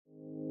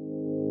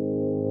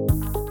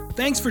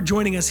Thanks for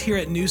joining us here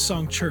at New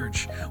Song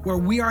Church, where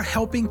we are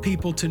helping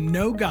people to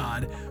know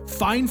God,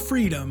 find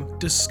freedom,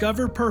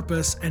 discover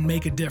purpose, and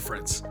make a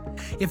difference.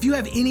 If you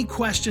have any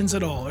questions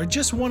at all or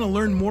just want to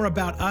learn more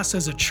about us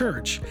as a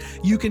church,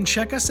 you can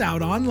check us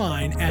out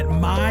online at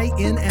mynsc.org.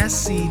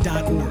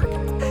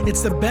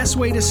 It's the best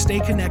way to stay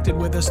connected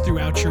with us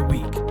throughout your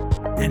week.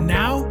 And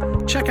now,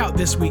 check out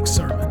this week's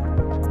sermon.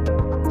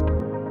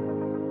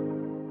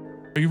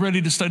 Are you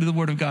ready to study the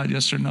Word of God,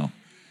 yes or no?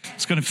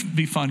 It's going to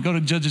be fun. Go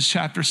to Judges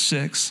chapter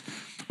 6.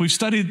 We've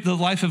studied the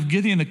life of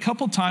Gideon a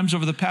couple times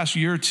over the past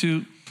year or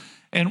two,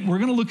 and we're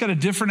going to look at a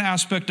different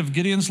aspect of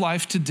Gideon's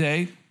life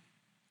today.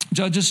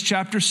 Judges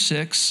chapter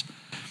 6.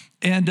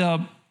 And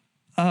again,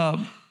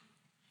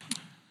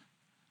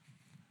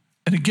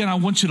 I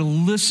want you to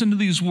listen to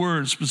these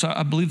words because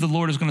I believe the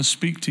Lord is going to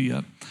speak to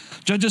you.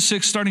 Judges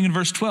 6, starting in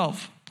verse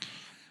 12.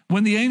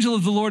 When the angel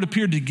of the Lord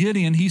appeared to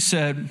Gideon, he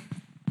said,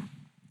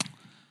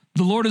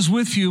 "The Lord is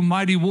with you,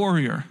 mighty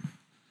warrior."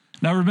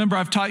 Now remember,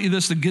 I've taught you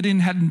this, that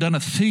Gideon hadn't done a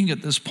thing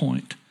at this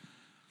point.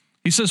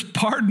 He says,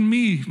 "Pardon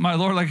me, my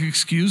Lord." Like,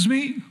 excuse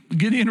me?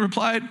 Gideon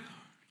replied,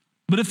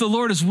 "But if the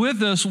Lord is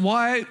with us,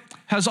 why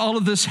has all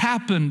of this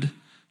happened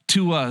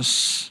to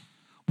us?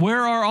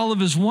 Where are all of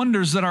his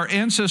wonders that our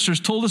ancestors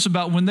told us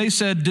about when they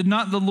said, 'Did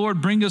not the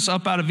Lord bring us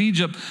up out of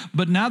Egypt?'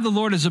 But now the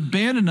Lord has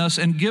abandoned us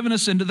and given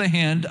us into the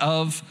hand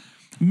of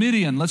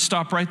Midian." Let's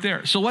stop right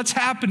there. So what's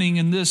happening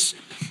in this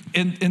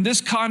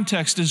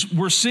context is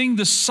we're seeing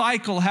the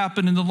cycle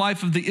happen in the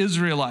life of the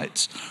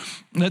Israelites.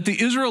 That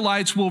the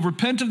Israelites will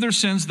repent of their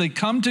sins, they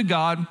come to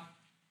God,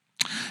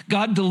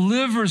 God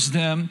delivers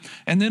them,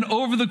 and then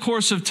over the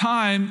course of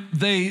time,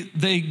 they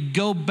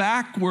go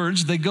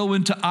backwards, they go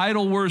into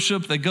idol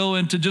worship, they go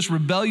into just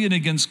rebellion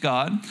against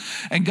God,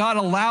 and God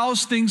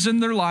allows things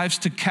in their lives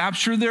to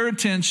capture their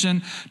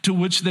attention, to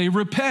which they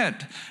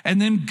repent.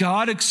 And then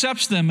God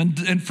accepts them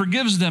and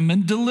forgives them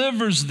and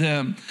delivers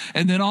them.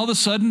 And then all of a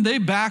sudden they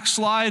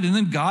backslide, and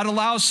then God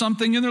allows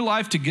something in their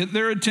life to get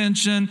their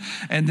attention,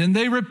 and then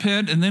they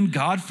repent, and then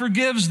God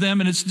forgives them.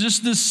 And it's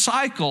just this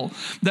cycle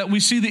that we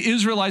see the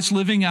Israelites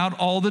living out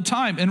all the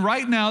time. And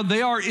right now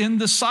they are in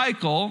the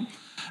cycle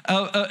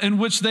in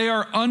which they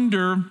are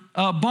under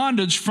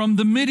bondage from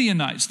the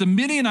Midianites. The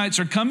Midianites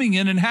are coming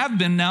in and have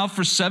been now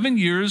for 7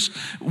 years.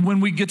 When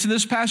we get to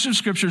this passage of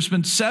scripture, it's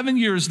been 7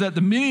 years that the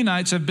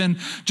Midianites have been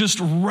just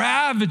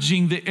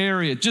ravaging the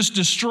area, just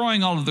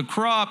destroying all of the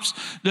crops,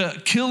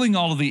 killing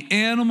all of the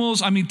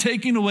animals. I mean,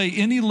 taking away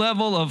any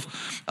level of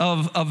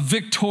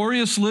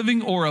victorious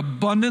living or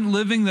abundant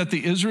living that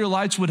the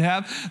Israelites would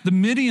have. The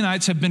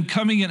Midianites have been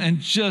coming in and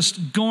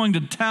just going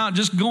to town,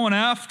 just going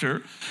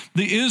after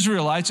the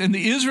Israelites. And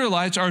the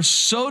Israelites are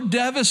so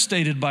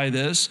devastated by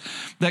this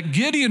that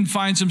Gideon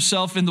finds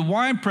himself in the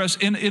winepress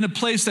in a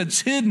place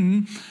that's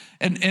hidden,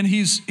 and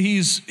he's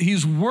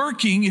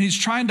working and he's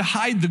trying to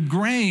hide the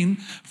grain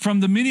from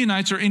the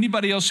Midianites or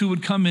anybody else who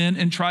would come in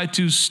and try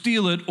to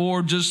steal it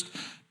or just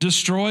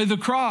destroy the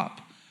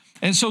crop.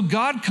 And so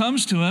God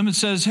comes to him and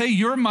says, "Hey,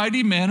 you're a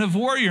mighty man of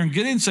warrior." And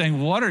Gideon's saying,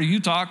 "What are you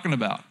talking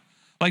about?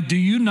 Like, do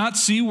you not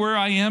see where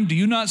I am? Do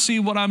you not see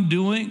what I'm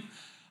doing?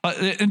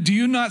 And do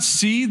you not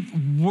see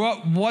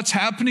what's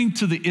happening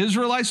to the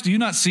Israelites? Do you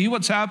not see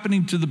what's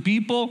happening to the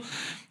people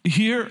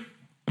here?"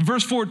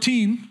 Verse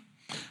 14,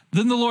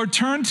 then the Lord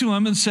turned to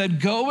him and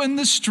said, "Go in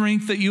the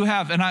strength that you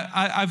have." And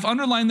I've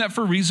underlined that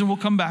for a reason. We'll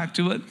come back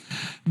to it.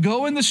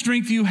 "Go in the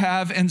strength you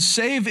have and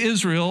save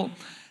Israel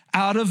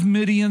out of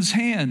Midian's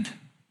hand.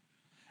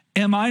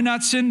 Am I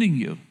not sending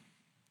you?"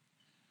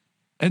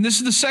 And this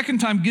is the second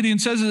time Gideon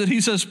says it. He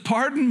says,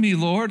 "Pardon me,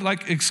 Lord."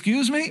 Like,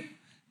 excuse me?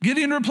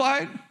 Gideon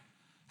replied,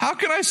 "How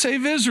can I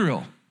save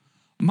Israel?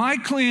 My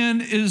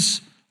clan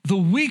is the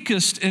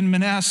weakest in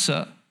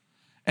Manasseh,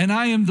 and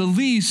I am the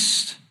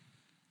least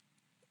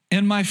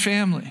in my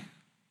family."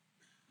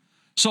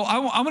 So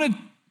I'm going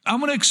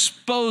to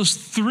expose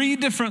 3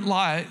 different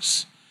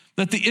lies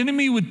that the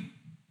enemy would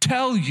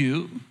tell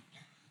you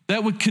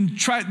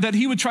that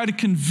he would try to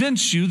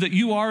convince you that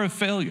you are a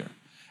failure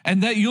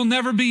and that you'll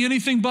never be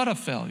anything but a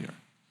failure.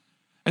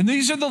 And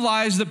these are the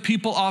lies that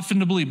people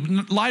often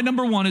believe. Lie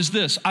number 1 is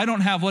this: I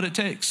don't have what it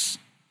takes.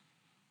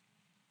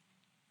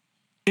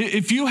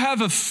 If you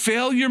have a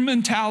failure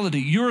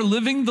mentality, you're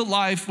living the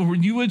life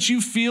which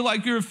you feel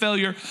like you're a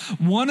failure.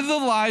 One of the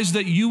lies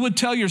that you would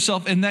tell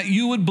yourself and that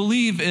you would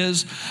believe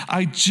is,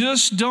 "I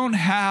just don't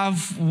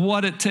have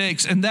what it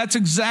takes." And that's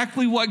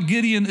exactly what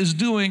Gideon is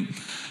doing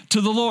to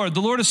the Lord.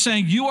 The Lord is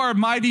saying, "You are a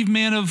mighty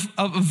man of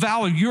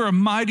valor. You're a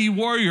mighty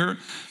warrior."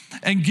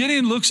 And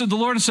Gideon looks at the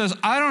Lord and says,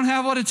 "I don't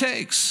have what it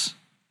takes.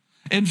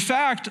 In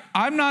fact,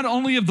 I'm not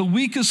only of the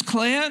weakest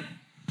clan,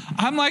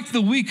 I'm like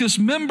the weakest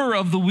member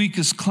of the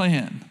weakest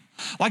clan.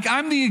 Like,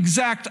 I'm the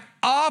exact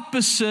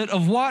opposite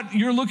of what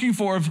you're looking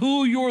for, of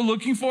who you're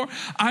looking for.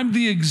 I'm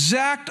the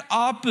exact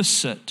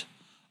opposite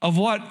of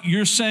what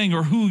you're saying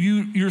or who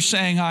you're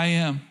saying I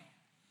am.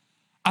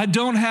 I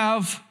don't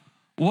have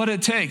what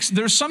it takes."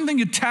 There's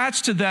something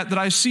attached to that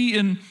I see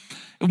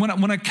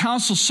when I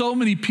counsel so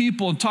many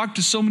people and talk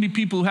to so many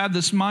people who have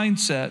this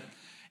mindset,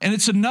 And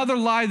it's another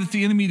lie that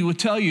the enemy would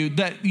tell you,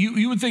 that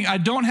you would think, I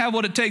don't have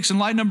what it takes. And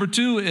lie number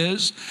 2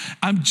 is,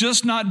 I'm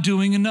just not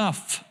doing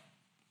enough.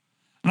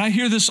 And I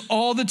hear this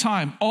all the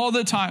time.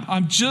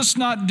 I'm just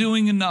not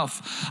doing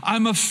enough.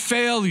 I'm a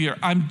failure.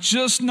 I'm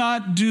just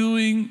not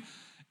doing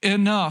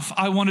enough.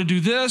 I want to do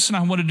this, and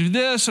I want to do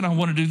this, and I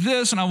want to do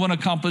this, and I want to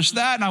accomplish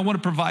that, and I want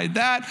to provide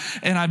that,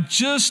 and I'm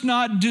just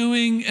not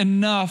doing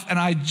enough, and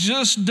I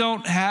just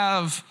don't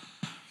have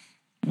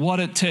what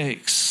it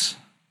takes.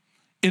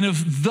 And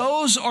if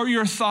those are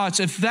your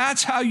thoughts, if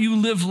that's how you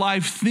live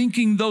life,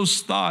 thinking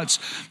those thoughts,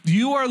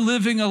 you are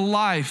living a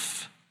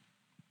life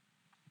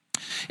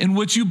in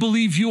which you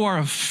believe you are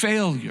a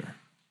failure.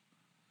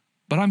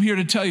 But I'm here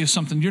to tell you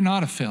something. You're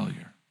not a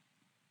failure.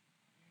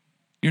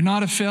 You're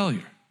not a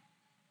failure.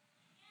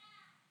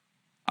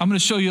 I'm going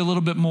to show you a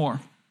little bit more.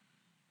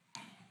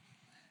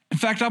 In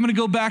fact, I'm going to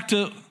go back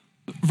to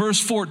verse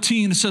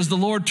 14. It says, the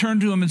Lord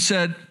turned to him and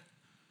said,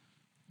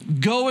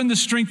 go in the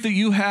strength that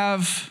you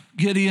have,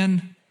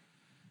 Gideon,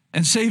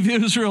 and save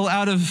Israel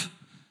out of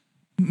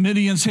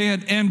Midian's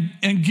hand. And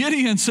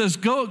Gideon says,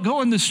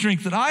 go in the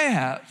strength that I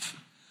have.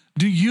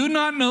 Do you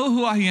not know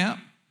who I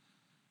am?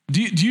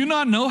 Do you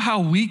not know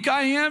how weak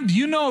I am? Do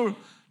you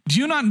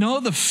not know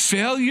the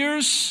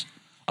failures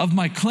of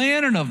my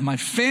clan and of my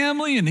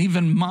family and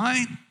even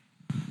mine?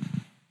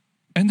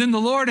 And then the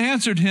Lord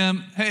answered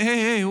him,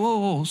 hey,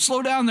 whoa,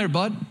 slow down there,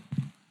 bud.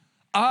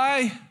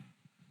 I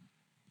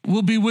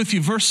will be with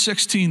you. Verse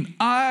 16,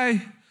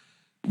 I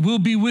will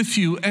be with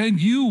you,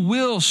 and you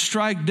will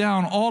strike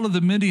down all of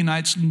the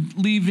Midianites,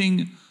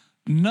 leaving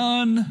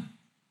none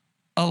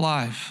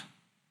alive.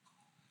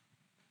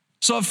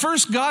 So at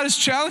first, God is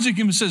challenging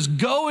him and says,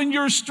 go in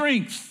your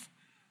strength.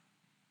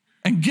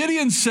 And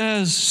Gideon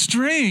says,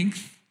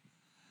 strength?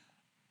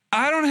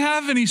 I don't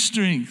have any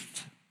strength.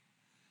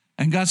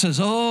 And God says,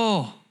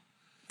 oh,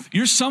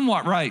 you're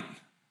somewhat right.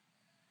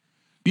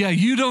 Yeah,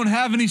 you don't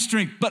have any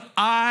strength, but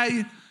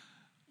I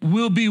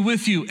will be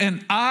with you,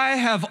 and I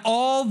have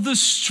all the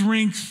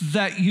strength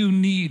that you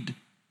need.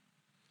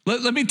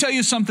 Let me tell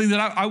you something that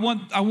I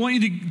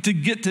want you to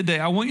get today.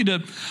 I want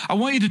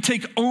you to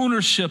take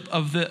ownership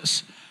of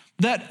this.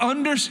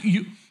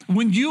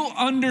 When you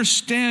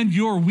understand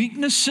your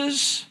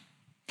weaknesses,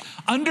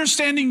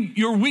 understanding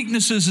your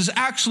weaknesses is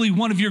actually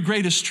one of your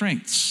greatest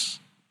strengths.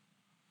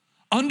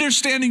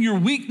 Understanding your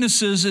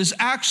weaknesses is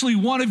actually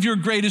one of your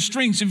greatest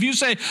strengths. If you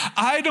say,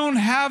 I don't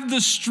have the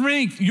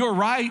strength, you're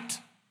right.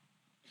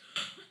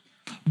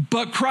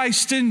 But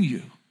Christ in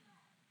you,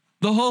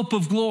 the hope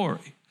of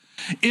glory.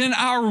 In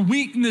our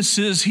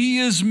weaknesses, he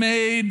is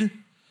made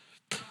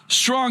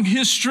strong.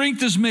 His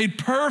strength is made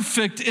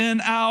perfect in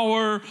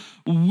our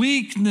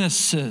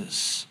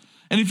weaknesses.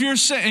 And if you're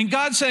saying, and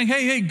God's saying,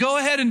 hey, go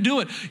ahead and do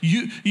it.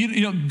 You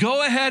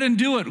go ahead and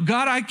do it.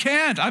 God, I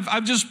can't.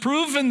 I've just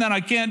proven that I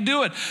can't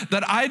do it,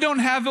 that I don't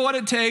have what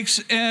it takes,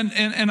 and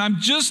I'm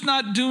just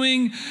not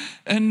doing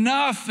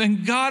enough.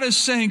 And God is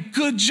saying,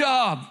 good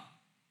job.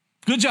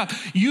 Good job.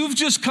 You've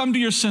just come to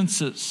your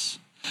senses.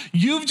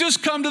 You've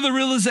just come to the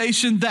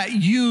realization that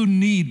you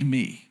need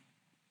me.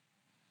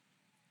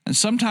 And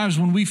sometimes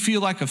when we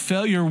feel like a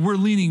failure, we're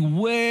leaning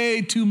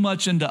way too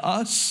much into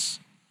us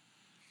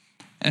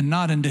and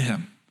not into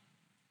him.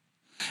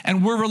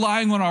 And we're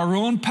relying on our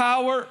own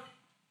power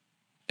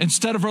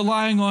instead of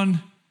relying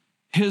on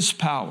his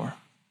power.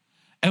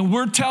 And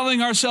we're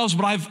telling ourselves,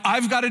 but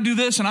I've got to do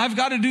this, and I've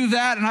got to do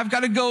that, and I've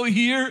got to go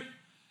here.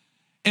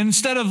 And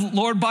instead of,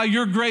 Lord, by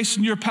your grace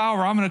and your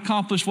power, I'm going to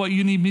accomplish what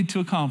you need me to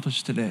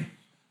accomplish today.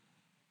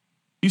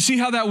 You see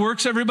how that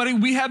works, everybody?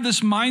 We have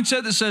this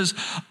mindset that says,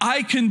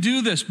 I can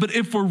do this. But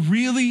if we're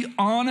really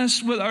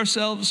honest with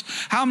ourselves,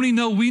 how many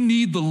know we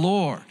need the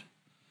Lord?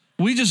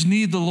 We just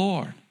need the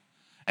Lord.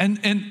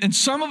 And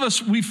some of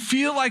us, we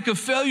feel like a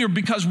failure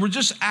because we're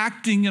just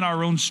acting in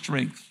our own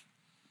strength.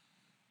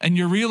 And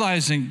you're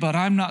realizing, but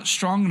I'm not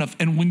strong enough.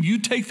 And when you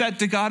take that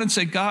to God and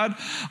say, God,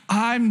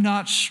 I'm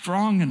not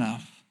strong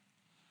enough.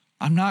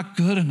 I'm not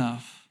good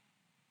enough.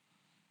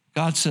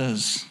 God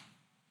says,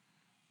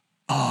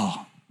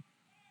 oh,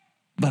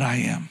 but I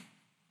am.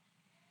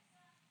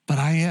 But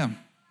I am.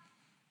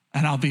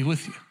 And I'll be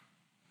with you.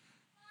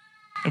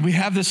 And we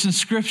have this in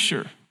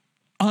Scripture.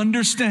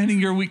 Understanding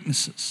your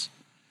weaknesses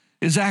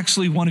is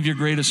actually one of your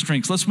greatest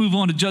strengths. Let's move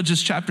on to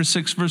Judges chapter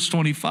 6, verse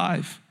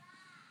 25.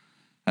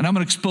 And I'm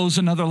going to expose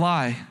another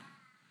lie.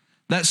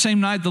 That same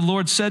night, the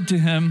Lord said to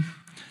him,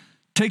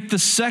 take the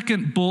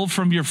second bull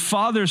from your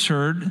father's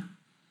herd,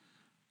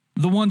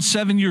 the one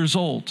 7 years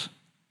old,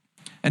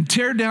 and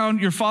tear down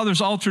your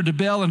father's altar to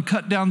Baal and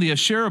cut down the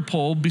Asherah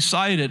pole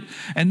beside it,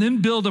 and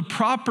then build a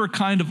proper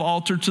kind of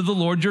altar to the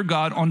Lord your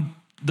God on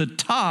the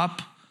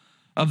top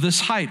of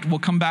this height. We'll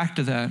come back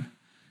to that.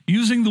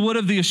 Using the wood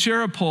of the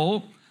Asherah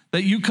pole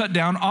that you cut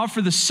down,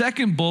 offer the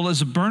second bull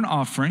as a burnt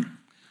offering.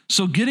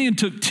 So Gideon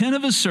took 10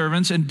 of his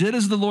servants and did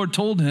as the Lord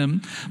told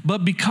him,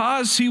 but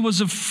because he was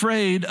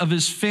afraid of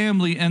his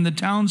family and the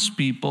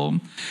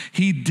townspeople,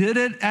 he did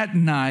it at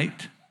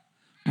night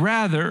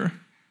rather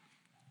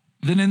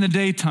than in the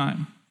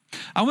daytime.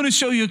 I want to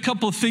show you a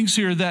couple of things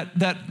here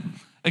that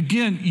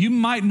Again, you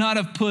might not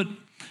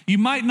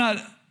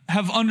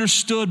have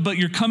understood, but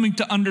you're coming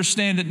to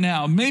understand it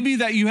now. Maybe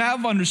that you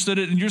have understood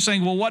it and you're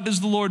saying, well, what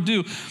does the Lord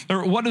do?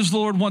 Or what does the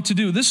Lord want to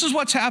do? This is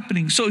what's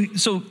happening. So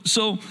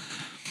the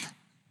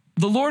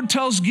Lord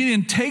tells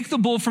Gideon, take the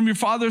bull from your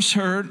father's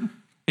herd.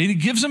 And he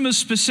gives him a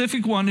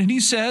specific one. And he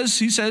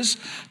says,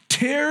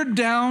 tear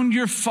down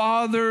your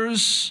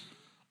father's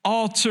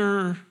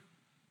altar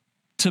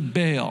to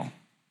Baal.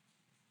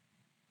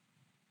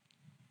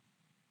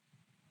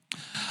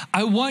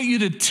 I want you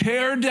to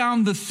tear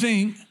down the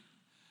thing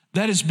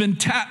that has been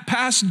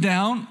passed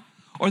down,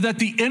 or that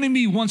the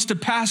enemy wants to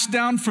pass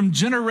down from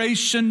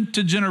generation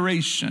to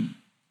generation.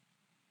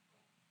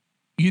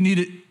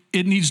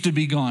 It needs to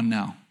be gone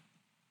now.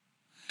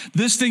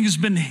 This thing has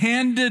been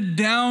handed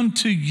down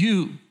to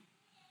you.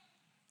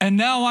 And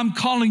now I'm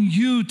calling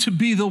you to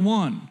be the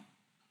one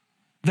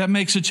that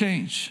makes a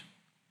change.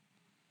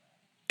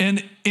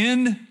 And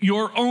in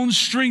your own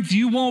strength,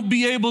 you won't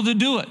be able to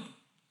do it.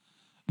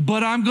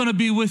 But I'm going to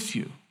be with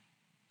you.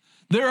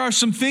 There are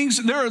some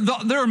things,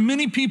 there are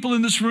many people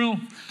in this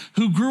room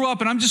who grew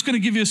up, and I'm just going to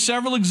give you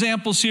several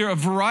examples here, a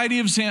variety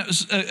of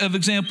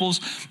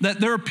examples, that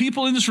there are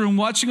people in this room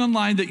watching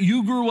online that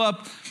you grew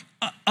up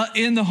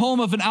in the home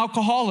of an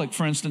alcoholic,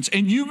 for instance,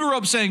 and you grew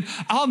up saying,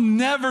 I'll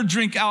never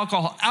drink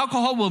alcohol.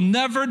 Alcohol will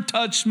never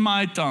touch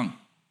my tongue.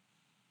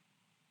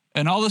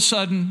 And all of a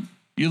sudden,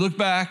 you look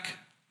back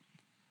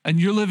and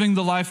you're living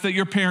the life that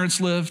your parents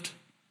lived.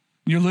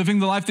 You're living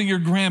the life that your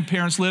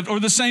grandparents lived. Or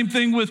the same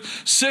thing with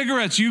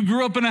cigarettes. You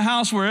grew up in a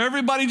house where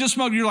everybody just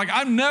smoked. You're like,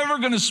 I'm never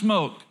going to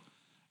smoke.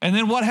 And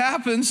then what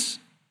happens?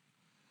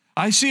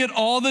 I see it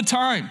all the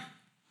time.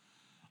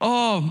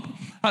 Oh,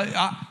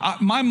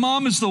 my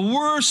mom is the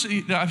worst.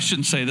 I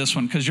shouldn't say this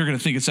one because you're going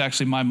to think it's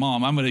actually my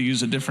mom. I'm going to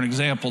use a different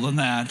example than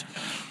that.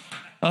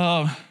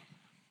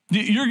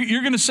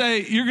 You're going to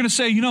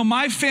say, you know,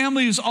 my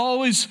family is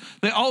always,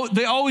 they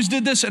always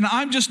did this, and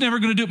I'm just never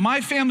going to do it. My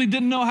family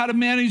didn't know how to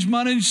manage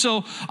money,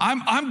 so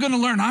I'm going to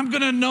learn. I'm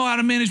going to know how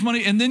to manage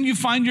money. And then you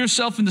find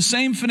yourself in the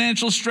same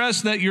financial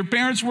stress that your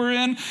parents were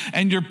in,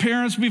 and the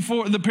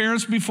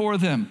parents before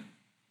them.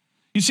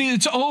 You see,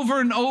 it's over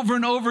and over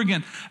and over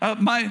again.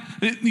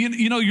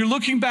 You're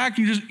looking back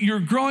and you're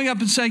growing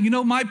up and saying, you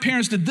know, my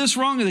parents did this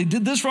wrong and they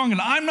did this wrong,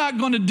 and I'm not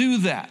going to do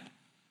that.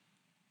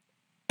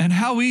 And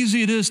how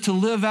easy it is to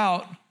live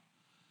out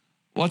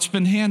what's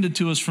been handed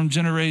to us from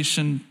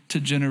generation to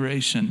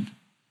generation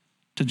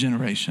to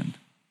generation.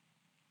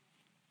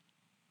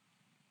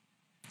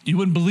 You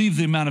wouldn't believe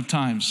the amount of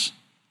times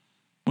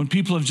when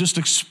people have just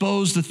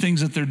exposed the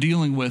things that they're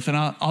dealing with. And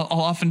I'll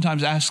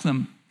oftentimes ask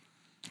them,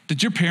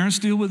 did your parents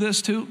deal with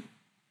this too?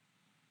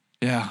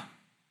 Yeah.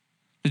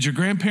 Did your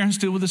grandparents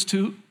deal with this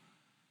too?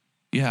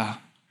 Yeah.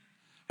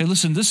 Hey,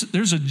 listen,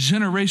 there's a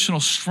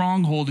generational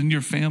stronghold in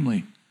your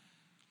family.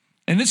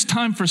 And it's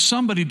time for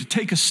somebody to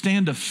take a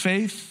stand of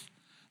faith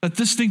that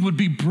this thing would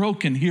be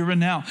broken here and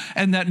now,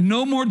 and that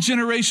no more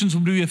generations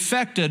would be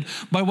affected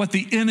by what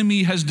the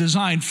enemy has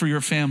designed for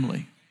your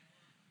family.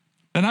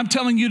 And I'm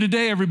telling you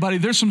today, everybody,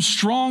 there's some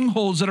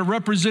strongholds that are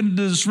represented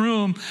in this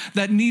room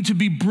that need to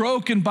be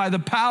broken by the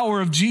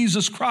power of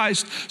Jesus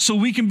Christ so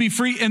we can be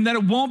free, and that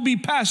it won't be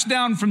passed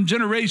down from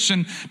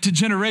generation to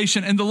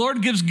generation. And the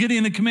Lord gives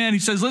Gideon a command. He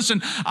says,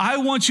 listen, I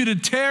want you to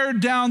tear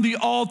down the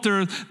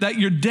altar that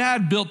your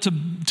dad built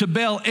to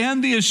Baal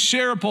and the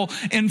Asherah pole.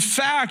 In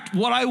fact,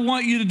 what I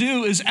want you to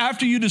do is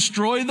after you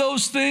destroy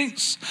those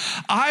things,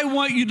 I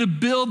want you to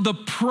build the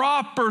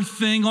proper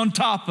thing on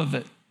top of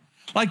it.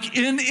 Like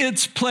in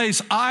its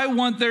place, I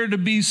want there to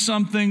be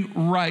something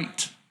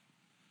right.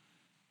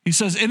 He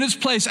says, in its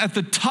place, at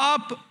the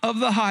top of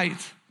the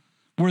height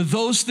where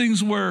those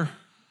things were,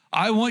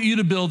 I want you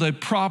to build a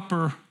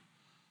proper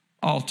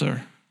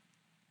altar.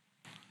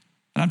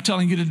 And I'm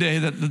telling you today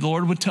that the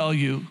Lord would tell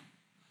you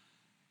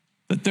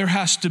that there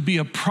has to be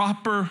a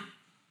proper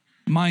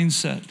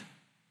mindset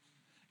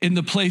in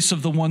the place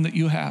of the one that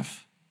you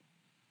have.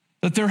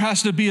 That there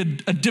has to be a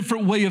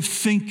different way of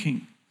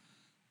thinking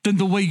than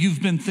the way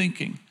you've been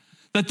thinking.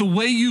 That the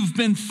way you've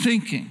been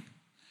thinking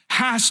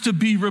has to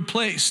be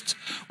replaced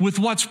with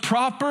what's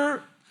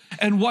proper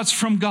and what's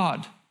from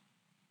God.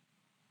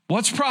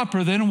 What's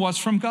proper then and what's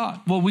from God?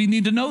 Well, we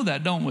need to know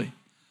that, don't we?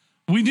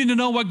 We need to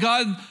know what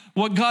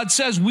God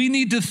says. We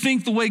need to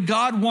think the way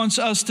God wants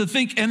us to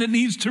think, and it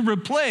needs to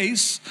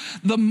replace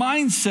the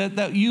mindset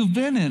that you've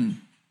been in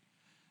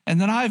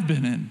and that I've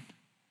been in.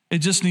 It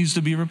just needs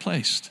to be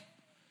replaced.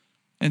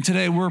 And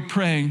today we're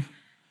praying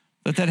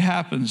that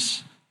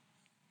happens.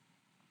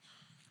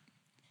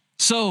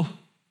 So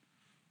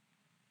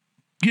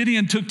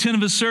Gideon took 10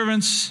 of his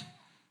servants.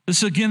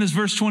 This again is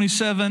verse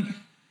 27.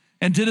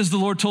 And did as the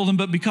Lord told him,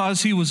 but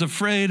because he was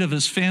afraid of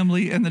his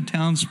family and the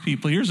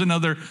townspeople. Here's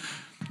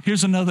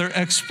another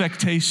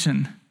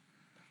expectation.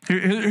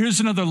 Here's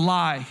another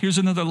lie. Here's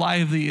another lie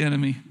of the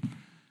enemy.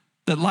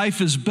 That life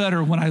is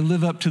better when I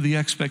live up to the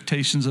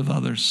expectations of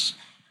others.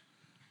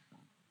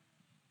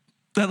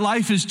 That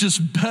life is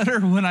just better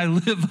when I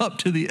live up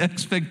to the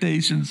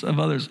expectations of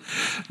others.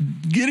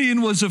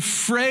 Gideon was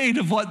afraid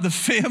of what the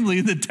family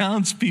and the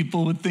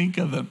townspeople would think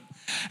of him.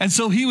 And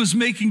so he was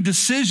making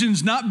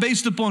decisions not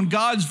based upon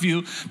God's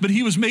view, but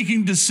he was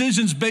making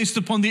decisions based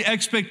upon the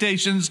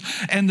expectations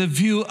and the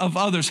view of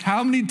others.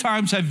 How many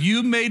times have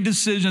you made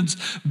decisions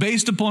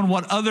based upon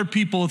what other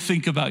people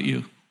think about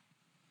you?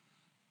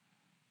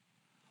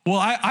 Well,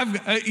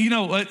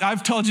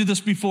 I've told you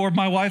this before.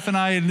 My wife and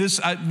I,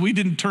 we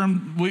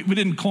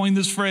didn't coin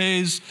this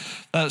phrase.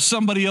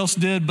 Somebody else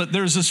did, but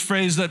there's this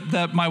phrase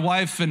that my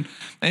wife and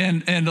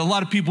a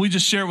lot of people, we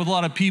just share it with a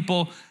lot of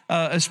people,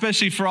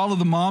 especially for all of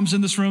the moms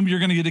in this room. You're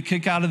going to get a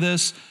kick out of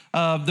this.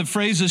 The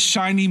phrase is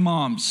shiny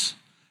moms.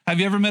 Have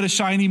you ever met a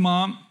shiny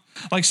mom?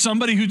 Like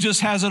somebody who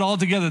just has it all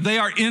together. They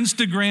are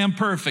Instagram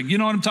perfect. You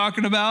know what I'm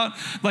talking about?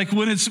 Like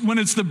when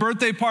it's the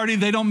birthday party,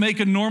 they don't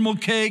make a normal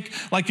cake,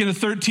 like in a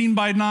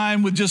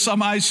 13x9 with just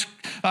some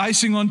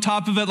icing on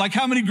top of it. Like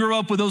how many grew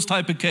up with those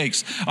type of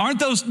cakes?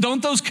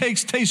 Don't those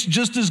cakes taste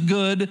just as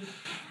good?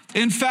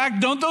 In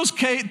fact, don't those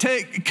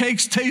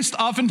cakes taste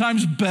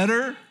oftentimes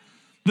better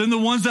than the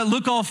ones that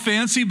look all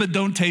fancy but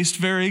don't taste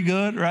very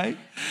good, right?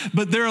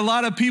 But there are a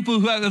lot of people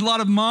who have, a lot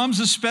of moms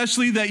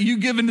especially, that you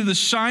give into the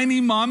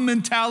shiny mom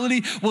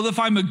mentality. Well, if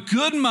I'm a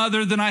good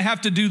mother, then I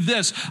have to do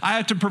this. I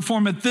have to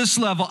perform at this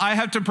level. I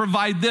have to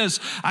provide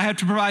this. I have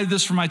to provide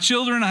this for my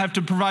children. I have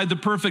to provide the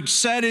perfect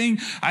setting.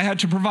 I have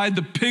to provide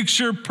the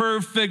picture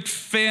perfect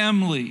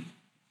family.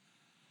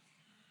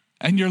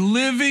 And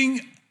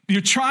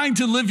you're trying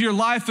to live your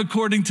life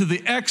according to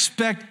the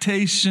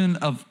expectation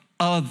of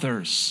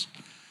others.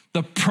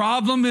 The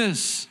problem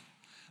is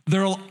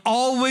there'll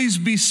always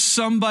be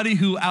somebody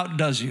who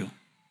outdoes you,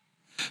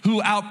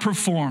 who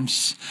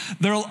outperforms.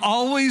 There'll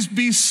always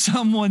be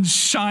someone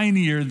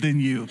shinier than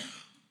you.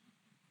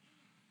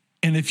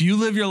 And if you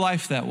live your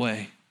life that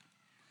way,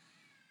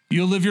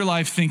 you'll live your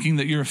life thinking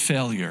that you're a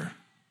failure.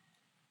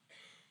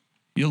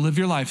 You'll live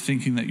your life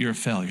thinking that you're a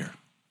failure.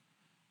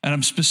 And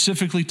I'm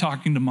specifically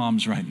talking to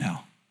moms right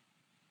now.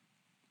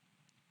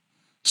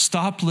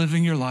 Stop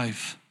living your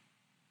life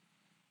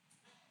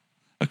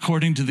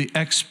according to the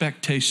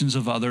expectations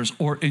of others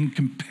or in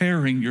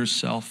comparing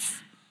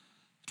yourself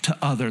to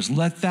others.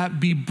 Let that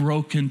be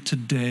broken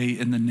today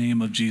in the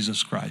name of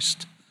Jesus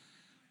Christ,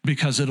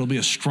 because it'll be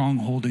a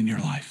stronghold in your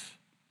life.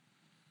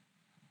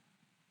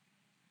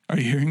 Are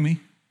you hearing me?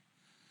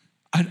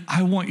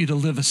 I want you to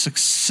live a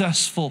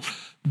successful,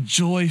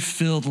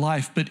 joy-filled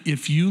life, but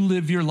if you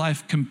live your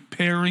life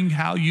comparing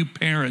how you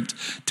parent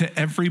to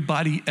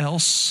everybody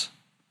else,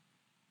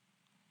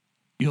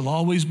 you'll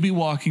always be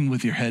walking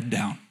with your head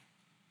down,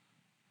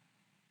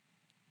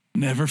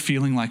 never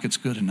feeling like it's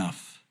good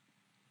enough.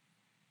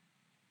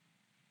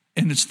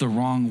 And it's the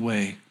wrong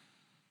way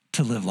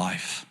to live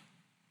life.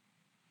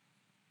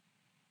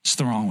 It's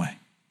the wrong way.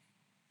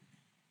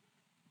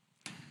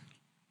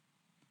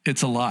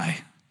 It's a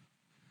lie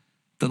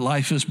that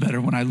life is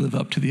better when I live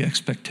up to the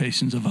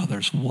expectations of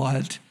others.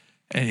 What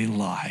a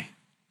lie.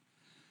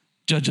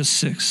 Judges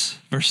 6,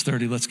 verse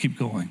 30. Let's keep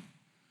going.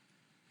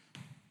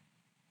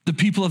 The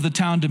people of the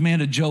town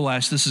demanded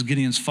Joash, this is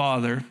Gideon's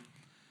father,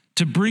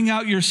 to bring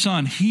out your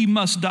son. He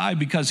must die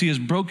because he has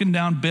broken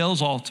down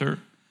Baal's altar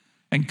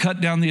and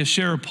cut down the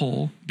Asherah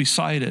pole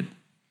beside it.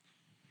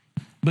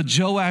 But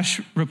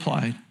Joash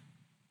replied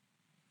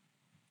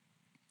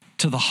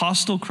to the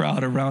hostile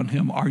crowd around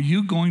him, are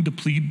you going to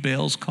plead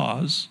Baal's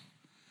cause?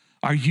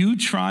 Are you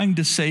trying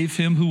to save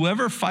him?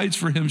 Whoever fights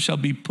for him shall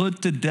be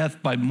put to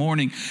death by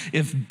morning.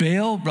 If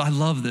Baal, I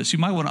love this, you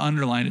might want to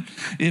underline it.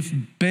 If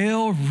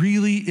Baal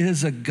really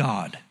is a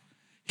god,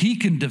 he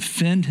can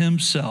defend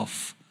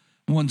himself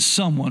when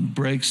someone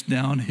breaks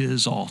down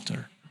his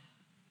altar.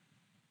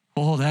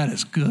 Oh, that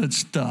is good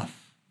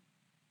stuff.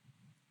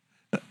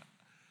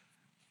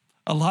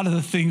 A lot of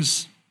the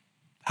things,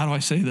 how do I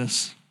say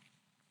this?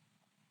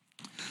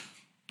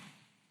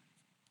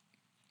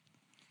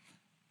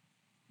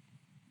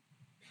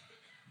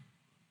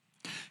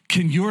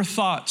 Can your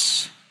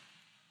thoughts,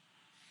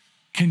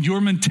 can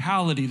your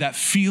mentality, that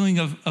feeling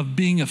of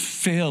being a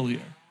failure,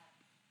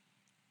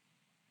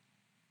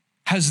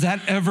 has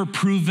that ever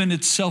proven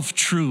itself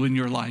true in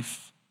your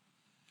life?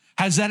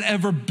 Has that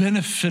ever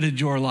benefited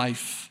your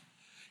life?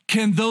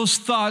 Can those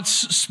thoughts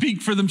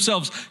speak for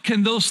themselves?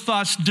 Can those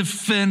thoughts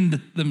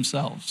defend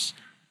themselves?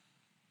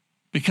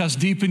 Because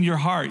deep in your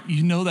heart,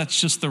 you know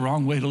that's just the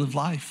wrong way to live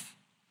life.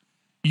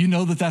 You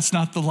know that that's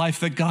not the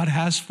life that God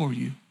has for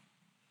you.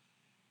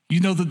 You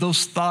know that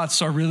those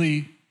thoughts are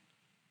really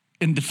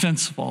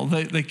indefensible.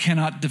 They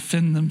cannot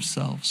defend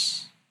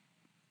themselves.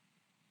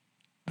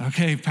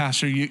 Okay,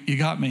 Pastor, you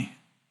got me.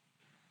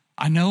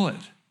 I know it.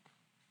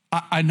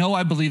 I know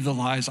I believe the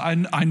lies. I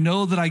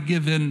know that I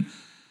give in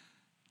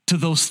to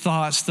those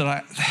thoughts,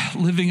 that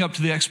living up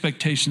to the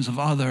expectations of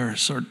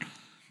others, or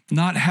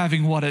not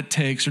having what it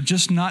takes, or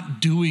just not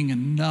doing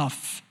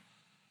enough.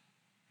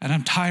 And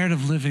I'm tired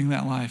of living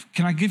that life.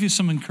 Can I give you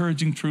some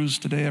encouraging truths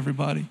today,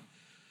 everybody?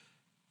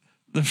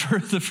 The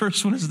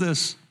first one is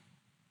this.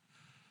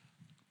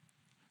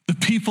 The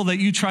people that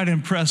you try to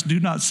impress do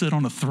not sit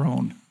on a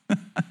throne.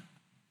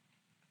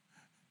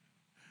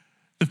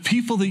 The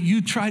people that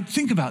you try,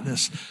 think about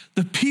this.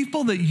 The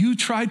people that you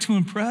try to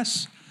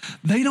impress,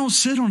 they don't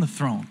sit on a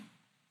throne.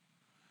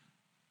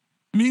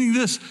 Meaning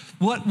this,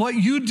 what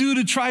you do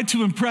to try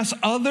to impress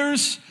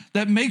others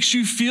that makes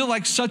you feel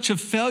like such a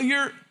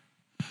failure,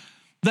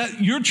 that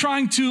you're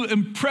trying to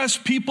impress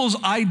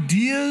people's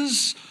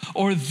ideas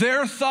or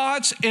their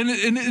thoughts, and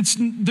it's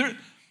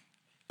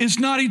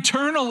not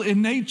eternal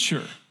in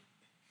nature.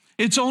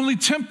 It's only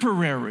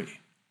temporary.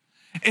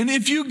 And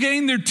if you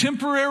gain their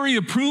temporary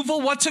approval,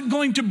 what's it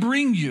going to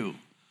bring you?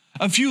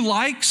 A few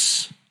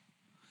likes?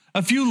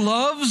 A few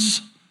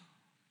loves?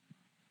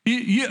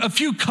 A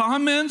few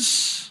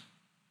comments?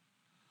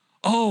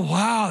 Oh,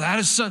 wow, that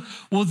is so.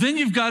 Well, then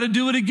you've got to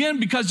do it again,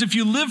 because if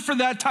you live for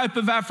that type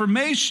of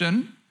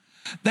affirmation,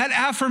 that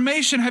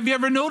affirmation, have you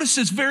ever noticed,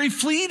 it's very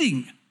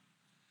fleeting.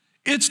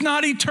 It's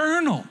not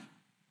eternal.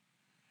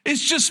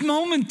 It's just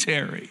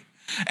momentary.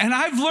 And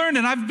I've learned,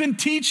 and I've been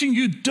teaching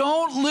you,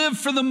 don't live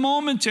for the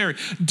momentary.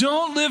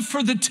 Don't live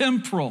for the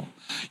temporal.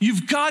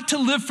 You've got to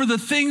live for the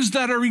things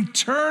that are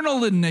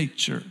eternal in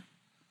nature.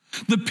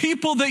 The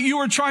people that you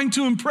are trying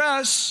to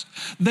impress,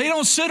 they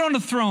don't sit on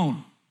a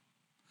throne.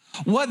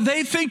 What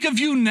they think of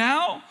you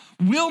now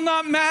will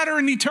not matter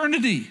in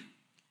eternity.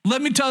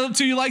 Let me tell it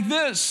to you like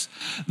this.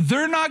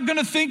 They're not going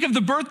to think of the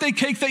birthday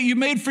cake that you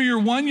made for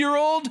your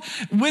 1-year-old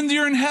when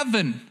you're in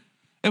heaven.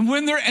 And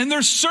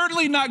they're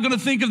certainly not going to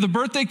think of the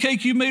birthday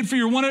cake you made for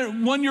your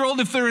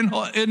 1-year-old if they're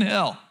in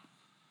hell.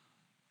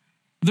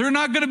 They're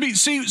not going to be,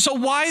 so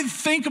why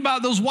think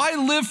about those? Why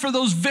live for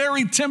those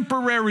very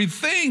temporary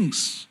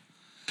things?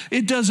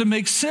 It doesn't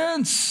make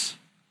sense.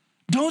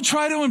 Don't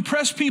try to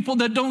impress people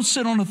that don't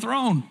sit on a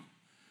throne,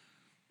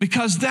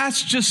 because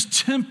that's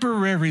just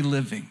temporary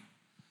living.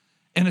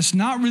 And it's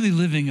not really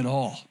living at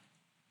all.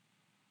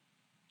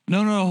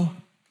 No.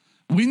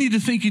 We need to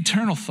think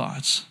eternal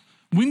thoughts.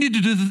 We need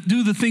to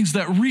do the things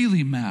that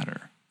really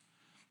matter.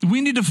 We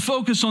need to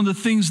focus on the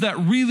things that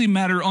really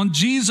matter, on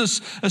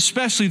Jesus,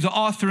 especially the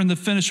author and the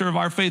finisher of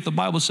our faith. The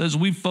Bible says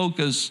we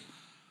focus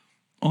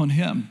on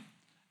him.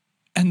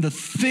 And the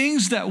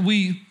things that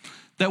we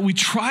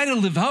try to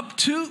live up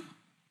to,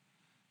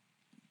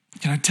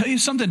 can I tell you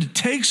something? It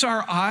takes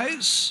our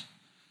eyes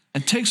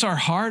and takes our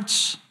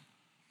hearts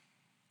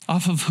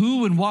off of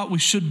who and what we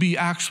should be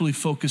actually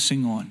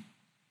focusing on.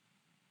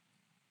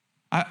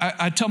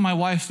 I tell my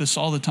wife this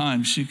all the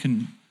time. She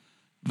can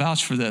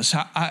vouch for this.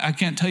 I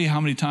can't tell you how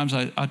many times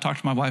I talk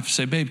to my wife and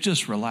say, babe,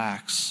 just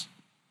relax.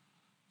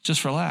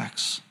 Just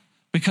relax.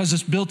 Because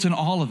it's built in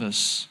all of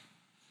us.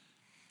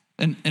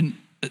 And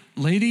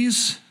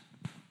ladies,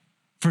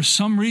 for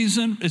some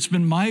reason, it's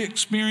been my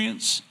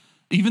experience,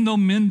 even though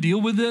men deal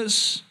with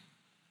this,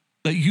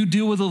 that you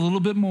deal with a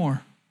little bit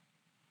more,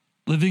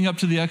 living up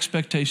to the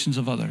expectations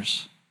of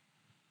others.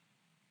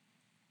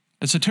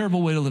 It's a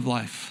terrible way to live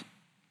life.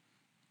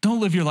 Don't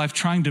live your life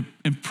trying to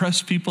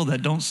impress people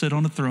that don't sit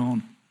on a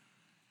throne.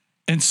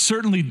 And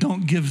certainly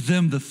don't give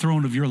them the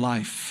throne of your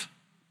life.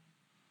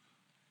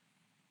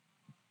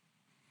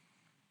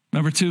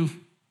 Number 2,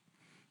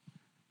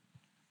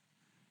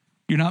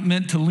 you're not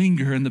meant to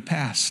linger in the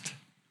past.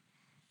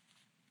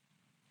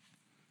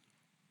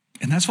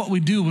 And that's what we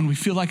do when we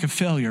feel like a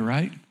failure,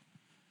 right?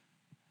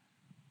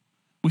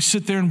 We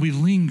sit there and we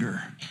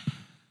linger.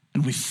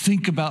 And we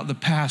think about the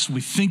past.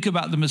 We think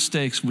about the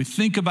mistakes. We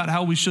think about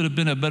how we should have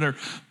been a better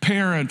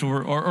parent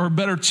or a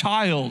better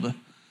child.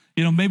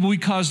 You know, maybe we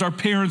caused our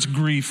parents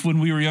grief when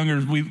we were younger.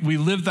 We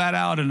lived that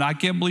out, and I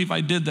can't believe I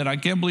did that. I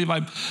can't believe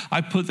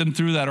I put them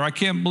through that. Or I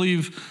can't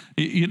believe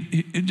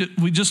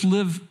we just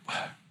live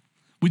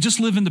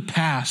in the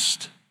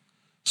past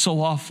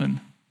so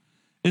often.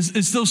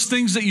 It's those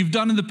things that you've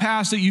done in the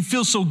past that you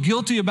feel so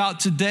guilty about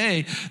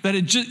today that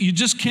you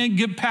just can't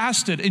get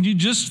past it, and you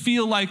just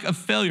feel like a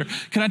failure.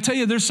 Can I tell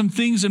you, there's some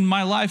things in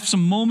my life,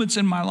 some moments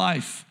in my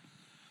life,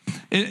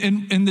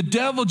 and the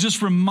devil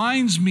just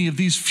reminds me of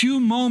these few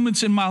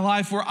moments in my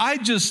life where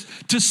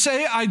to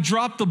say I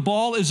dropped the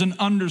ball is an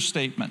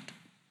understatement.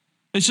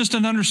 It's just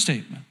an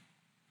understatement.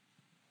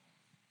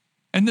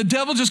 And the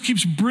devil just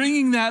keeps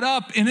bringing that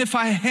up, and if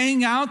I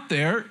hang out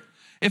there,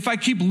 if I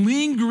keep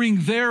lingering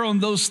there on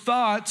those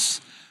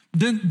thoughts,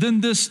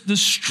 then this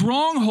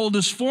stronghold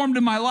is formed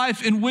in my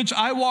life in which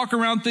I walk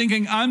around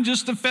thinking I'm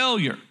just a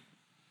failure.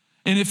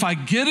 And if I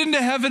get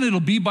into heaven, it'll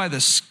be by the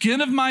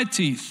skin of my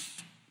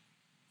teeth.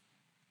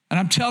 And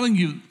I'm telling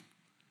you,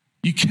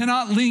 you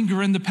cannot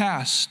linger in the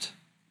past.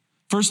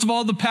 First of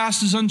all, the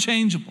past is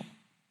unchangeable.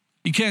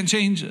 You can't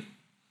change it.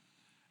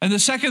 And the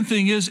second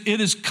thing is,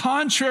 it is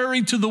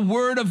contrary to the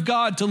word of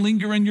God to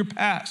linger in your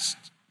past.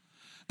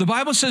 The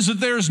Bible says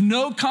that there is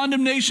no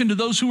condemnation to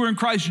those who are in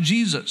Christ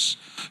Jesus,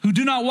 who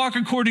do not walk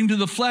according to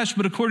the flesh,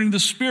 but according to the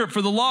Spirit.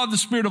 For the law of the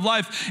Spirit of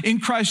life in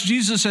Christ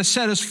Jesus has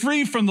set us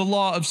free from the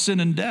law of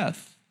sin and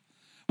death.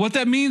 What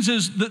that means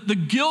is that the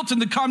guilt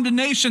and the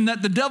condemnation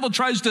that the devil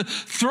tries to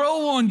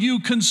throw on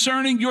you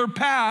concerning your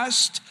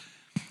past,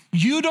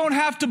 you don't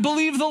have to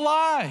believe the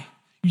lie.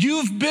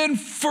 You've been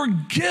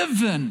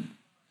forgiven.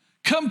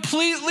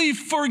 Completely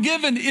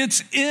forgiven.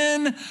 It's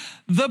in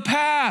the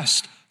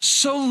past.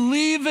 So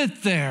leave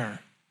it there.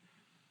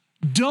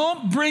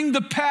 Don't bring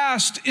the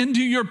past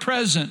into your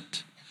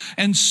present,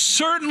 and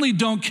certainly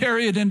don't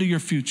carry it into your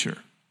future.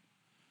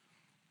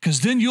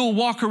 Because then you'll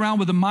walk around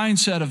with a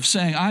mindset of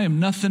saying, I am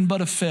nothing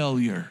but a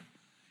failure.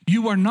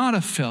 You are not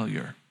a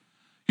failure.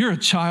 You're a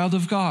child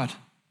of God.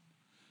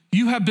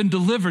 You have been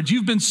delivered.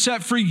 You've been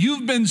set free.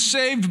 You've been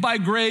saved by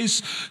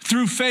grace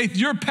through faith.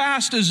 Your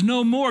past is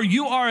no more.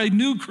 You are a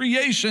new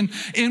creation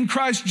in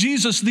Christ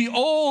Jesus. The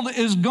old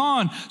is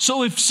gone.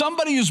 So if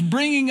somebody is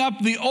bringing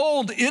up the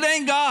old, it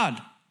ain't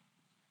God.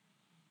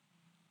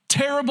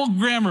 Terrible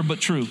grammar,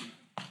 but true.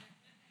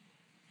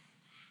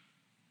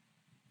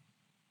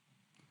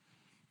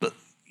 But,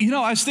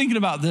 I was thinking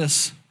about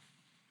this.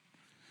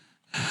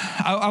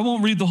 I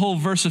won't read the whole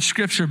verse of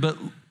scripture,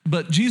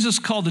 but Jesus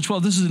called the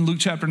 12, this is in Luke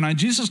chapter 9,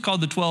 Jesus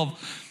called the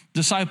 12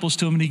 disciples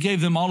to him, and he gave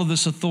them all of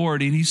this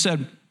authority. And he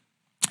said,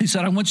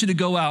 I want you to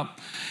go out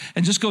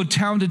and just go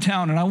town to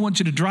town, and I want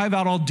you to drive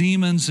out all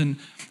demons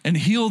and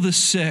heal the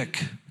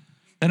sick.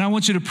 And I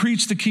want you to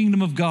preach the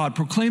kingdom of God,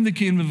 proclaim the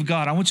kingdom of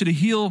God. I want you to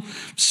heal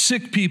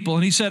sick people.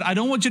 And he said, I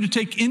don't want you to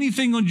take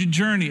anything on your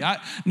journey.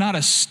 Not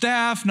a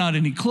staff, not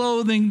any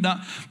clothing,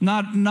 not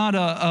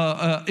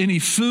any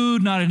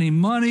food, not any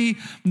money,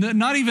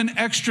 not even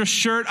extra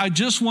shirt. I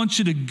just want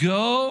you to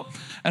go,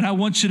 and I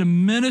want you to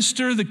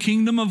minister the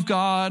kingdom of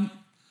God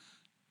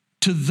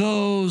to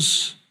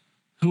those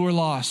who are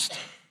lost.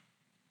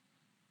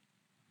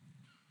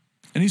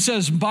 And he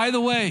says, by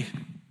the way,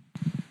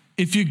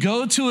 if you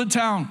go to a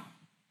town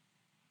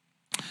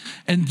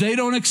and they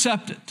don't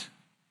accept it,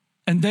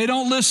 and they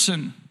don't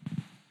listen,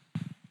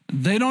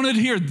 they don't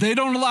adhere, they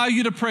don't allow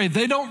you to pray,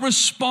 they don't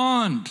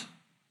respond,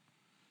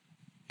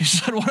 he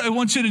said, what I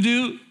want you to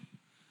do,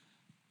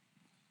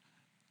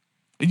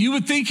 and you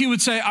would think he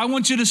would say, I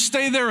want you to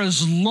stay there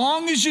as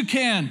long as you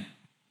can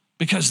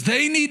because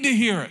they need to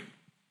hear it.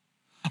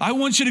 I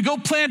want you to go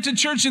plant a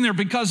church in there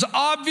because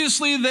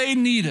obviously they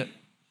need it.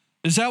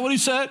 Is that what he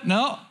said?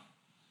 No.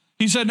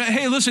 He said,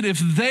 hey, listen, if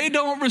they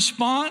don't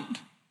respond,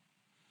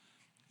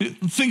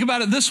 think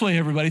about it this way,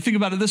 everybody. Think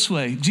about it this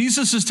way.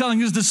 Jesus is telling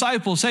his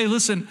disciples, hey,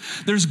 listen,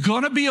 there's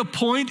going to be a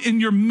point in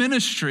your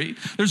ministry,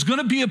 there's going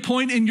to be a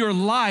point in your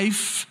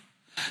life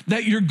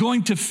that you're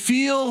going to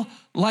feel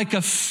like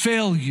a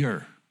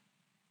failure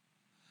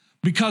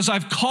because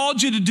I've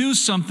called you to do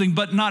something,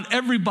 but not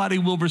everybody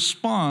will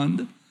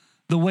respond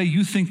the way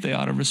you think they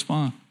ought to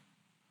respond.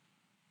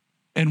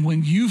 And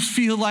when you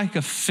feel like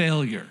a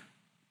failure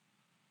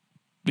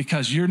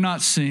because you're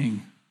not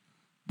seeing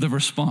the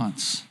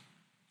response,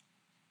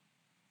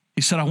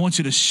 he said, I want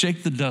you to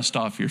shake the dust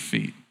off your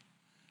feet.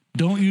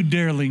 Don't you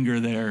dare linger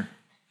there.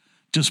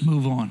 Just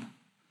move on.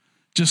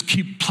 Just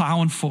keep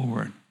plowing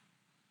forward.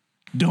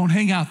 Don't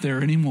hang out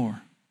there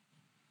anymore.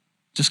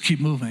 Just keep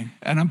moving.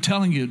 And I'm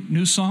telling you,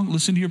 New Song,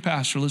 listen to your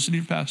pastor. Listen to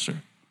your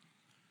pastor.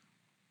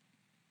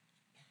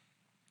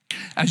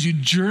 As you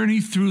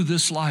journey through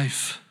this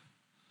life,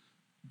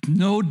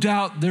 no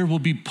doubt there will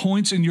be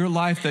points in your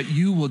life that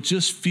you will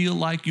just feel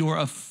like you're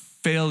a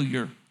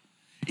failure.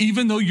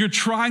 Even though you're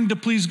trying to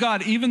please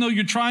God, even though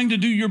you're trying to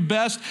do your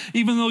best,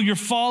 even though you're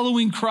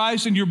following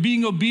Christ and you're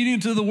being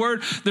obedient to the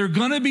word, there are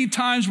going to be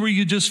times where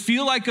you just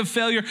feel like a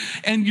failure,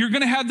 and you're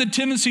going to have the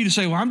tendency to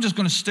say, well, I'm just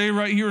going to stay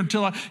right here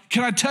until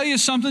can I tell you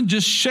something?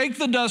 Just shake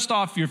the dust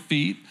off your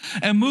feet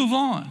and move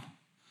on.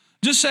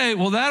 Just say,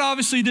 well, that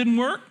obviously didn't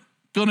work.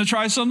 Going to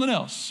try something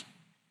else.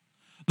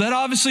 That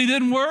obviously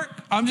didn't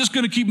work. I'm just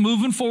going to keep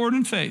moving forward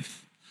in faith.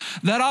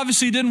 That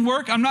obviously didn't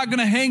work. I'm not going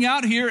to hang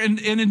out here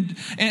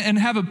and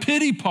have a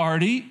pity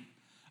party.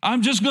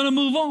 I'm just going to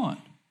move on.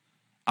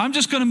 I'm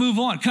just going to move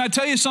on. Can I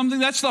tell you something?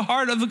 That's the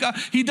heart of the God.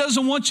 He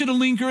doesn't want you to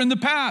linger in the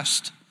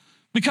past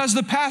because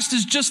the past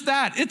is just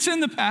that. It's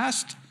in the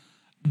past.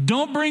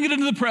 Don't bring it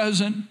into the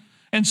present,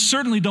 and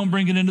certainly don't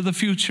bring it into the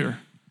future.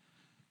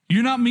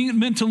 You're not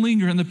meant to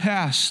linger in the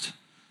past.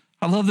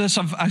 I love this.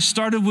 I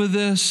started with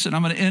this, and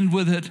I'm going to end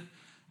with it.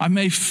 I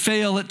may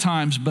fail at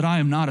times, but I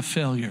am not a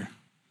failure.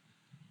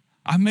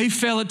 I may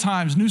fail at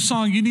times. New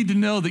Song, you need to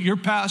know that your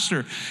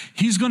pastor,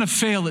 he's going to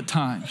fail at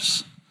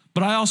times.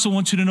 But I also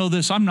want you to know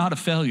this, I'm not a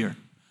failure.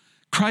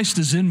 Christ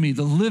is in me,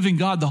 the living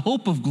God, the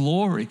hope of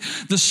glory.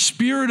 The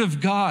Spirit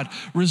of God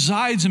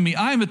resides in me.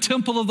 I am a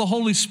temple of the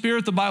Holy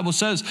Spirit, the Bible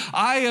says.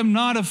 I am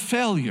not a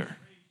failure.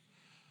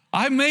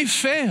 I may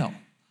fail.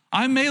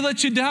 I may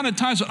let you down at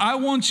times, but I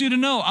want you to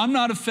know I'm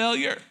not a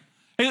failure.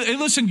 Hey,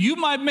 listen, you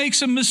might make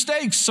some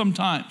mistakes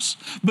sometimes,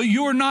 but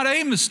you are not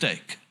a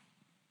mistake.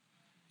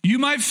 You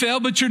might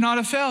fail, but you're not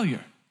a failure.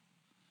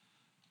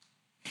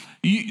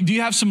 Do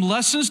you have some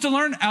lessons to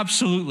learn?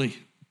 Absolutely.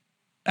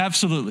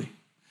 Absolutely.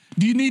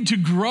 Do you need to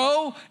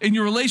grow in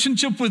your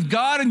relationship with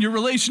God and your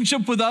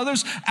relationship with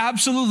others?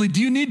 Absolutely.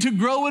 Do you need to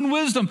grow in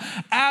wisdom?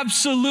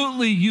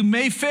 Absolutely. You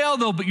may fail,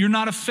 though, but you're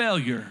not a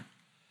failure.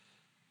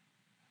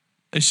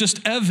 It's just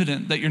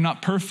evident that you're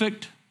not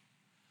perfect.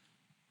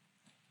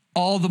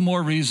 All the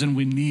more reason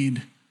we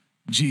need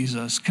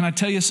Jesus. Can I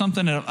tell you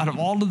something? Out of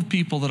all of the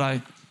people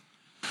that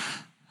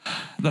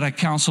that I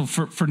counseled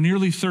for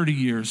nearly 30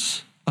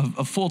 years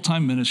of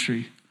full-time ministry.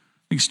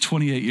 I think it's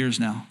 28 years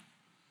now.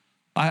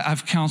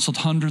 I've counseled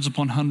hundreds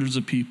upon hundreds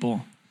of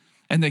people,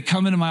 and they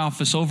come into my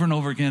office over and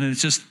over again, and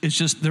it's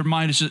just their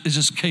mind is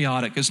just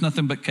chaotic. It's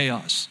nothing but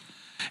chaos.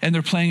 And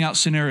they're playing out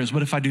scenarios.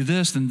 What if I do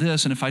this, then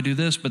this, and if I do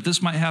this, but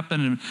this might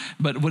happen,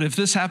 but what if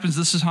this happens,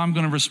 this is how I'm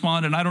going to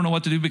respond, and I don't know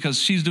what to do because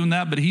she's doing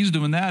that, but he's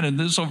doing that, and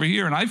this over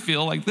here, and I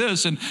feel like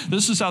this, and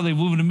this is how they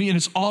move to me, and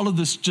it's all of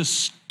this just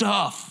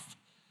stuff.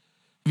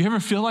 Have you ever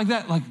feel like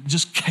that? Like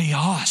just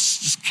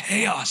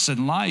chaos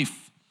in life.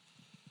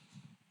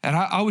 And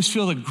I always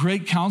feel that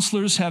great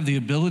counselors have the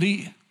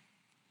ability.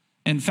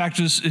 In fact,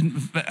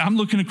 I'm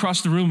looking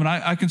across the room, and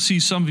I can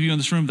see some of you in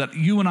this room that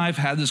you and I have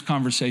had this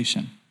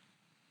conversation.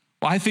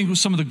 Well, I think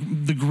some of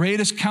the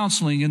greatest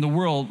counseling in the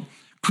world,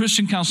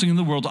 Christian counseling in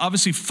the world,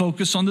 obviously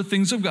focus on the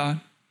things of God,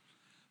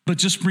 but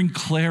just bring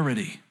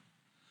clarity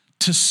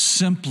to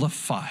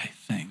simplify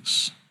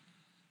things.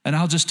 And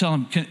I'll just tell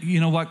them, you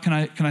know what, can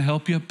I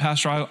help you?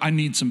 Pastor, I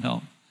need some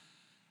help.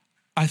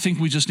 I think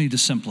we just need to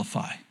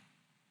simplify.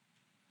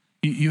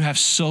 You have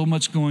so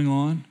much going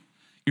on.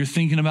 You're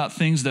thinking about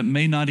things that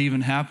may not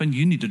even happen.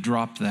 You need to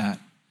drop that.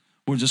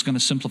 We're just going to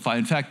simplify.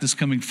 In fact, this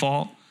coming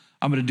fall,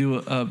 I'm going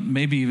to do,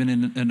 maybe even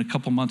in a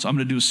couple months, I'm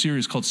going to do a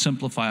series called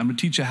Simplify. I'm going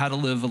to teach you how to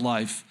live a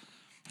life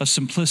of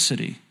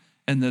simplicity,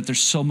 and that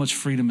there's so much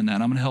freedom in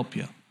that. I'm going to help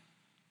you.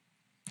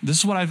 This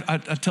is what I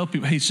tell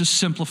people. Hey, just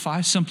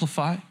simplify.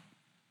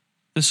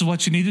 This is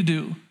what you need to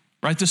do.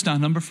 Write this down,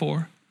 number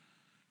 4.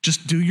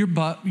 Just do your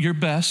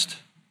best.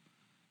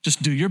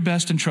 Just do your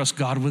best and trust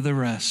God with the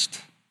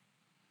rest.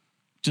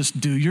 Just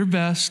do your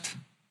best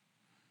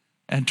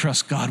and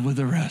trust God with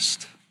the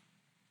rest.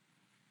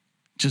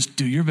 Just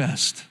do your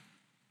best.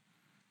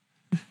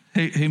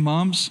 Hey,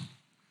 moms,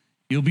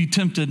 you'll be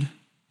tempted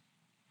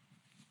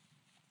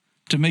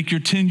to make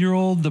your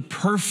 10-year-old the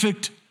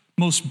perfect,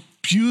 most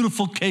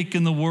beautiful cake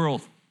in the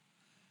world.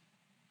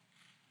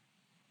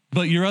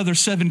 But your other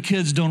 7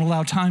 kids don't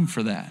allow time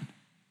for that.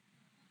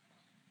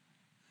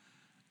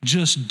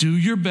 Just do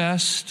your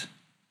best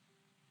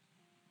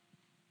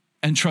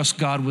and trust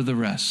God with the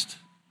rest.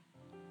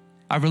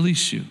 I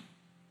release you.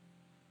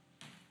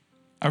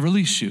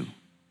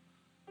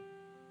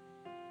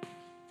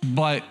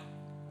 By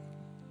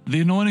the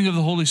anointing of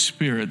the Holy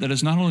Spirit that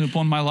is not only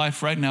upon my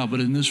life right now, but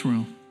in this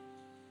room,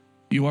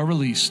 you are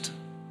released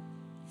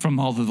from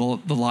all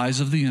the lies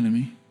of the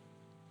enemy.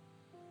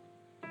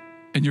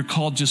 And you're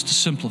called just to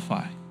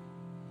simplify.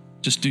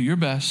 Just do your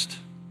best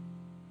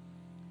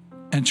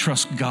and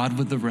trust God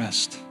with the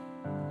rest.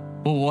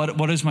 Well,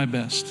 what is my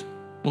best?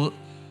 Well,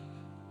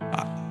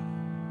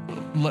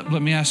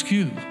 let me ask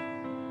you.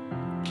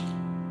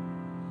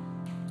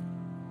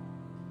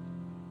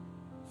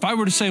 If I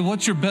were to say,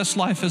 what's your best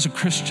life as a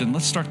Christian?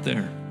 Let's start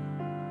there.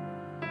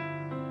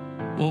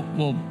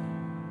 Well,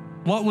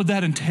 what would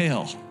that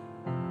entail?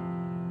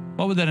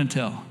 What would that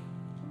entail?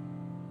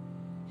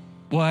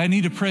 Well, I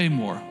need to pray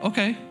more.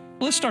 Okay,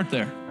 let's start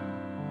there.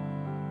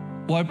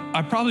 Well,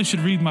 I probably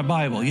should read my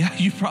Bible. Yeah,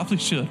 you probably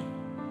should.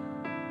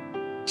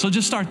 So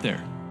just start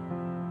there.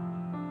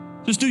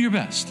 Just do your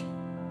best.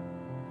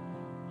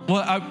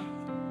 Well,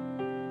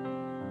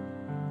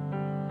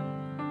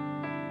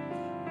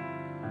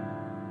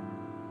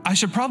 I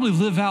should probably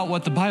live out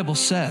what the Bible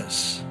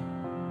says.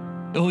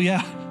 Oh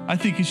yeah, I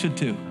think you should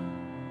too.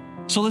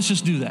 So let's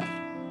just do that.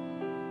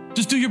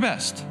 Just do your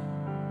best.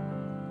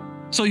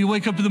 So you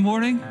wake up in the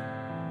morning,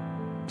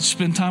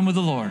 spend time with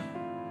the Lord.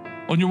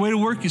 On your way to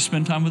work, you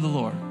spend time with the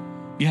Lord.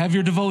 You have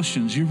your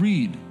devotions, you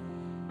read,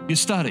 you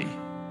study,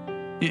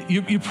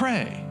 you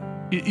pray.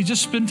 You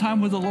just spend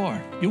time with the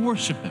Lord. You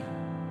worship Him.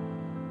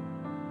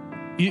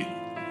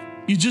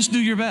 You just do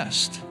your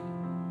best.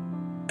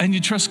 And you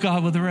trust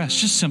God with the rest.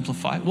 Just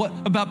simplify. What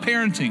about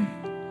parenting?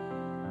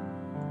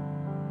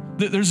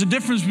 There's a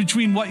difference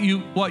between what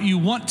you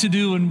want to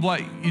do and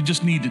what you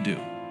just need to do.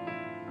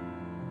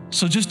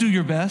 So just do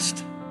your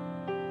best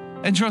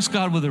and trust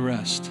God with the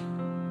rest.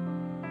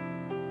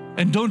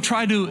 And don't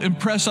try to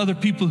impress other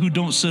people who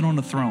don't sit on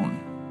the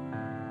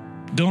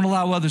throne. Don't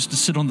allow others to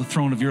sit on the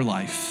throne of your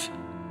life.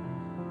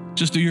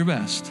 Just do your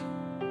best.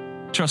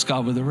 Trust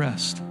God with the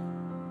rest.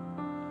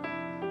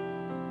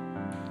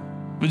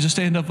 Would you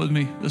stand up with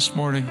me this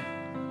morning?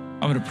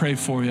 I'm going to pray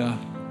for you.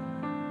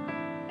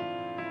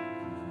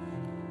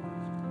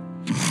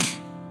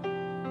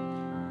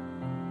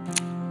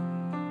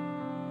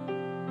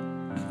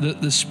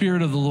 The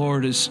Spirit of the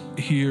Lord is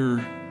here.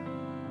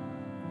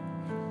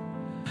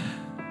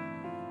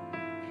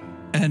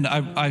 And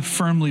I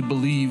firmly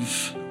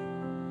believe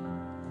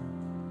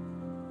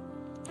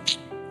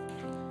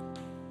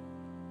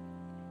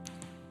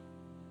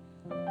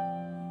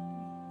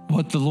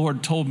what the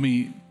Lord told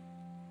me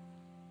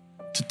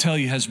to tell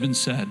you has been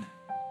said,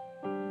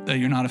 that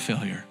you're not a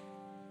failure.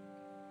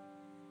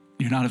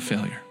 You're not a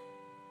failure.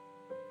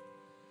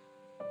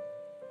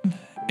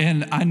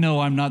 And I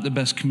know I'm not the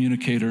best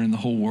communicator in the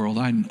whole world.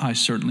 I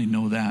certainly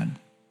know that.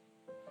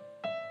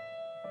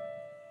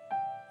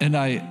 And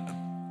I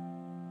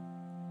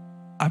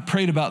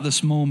prayed about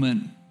this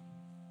moment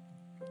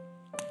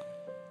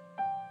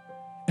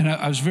And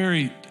I was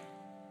very,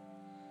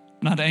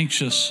 not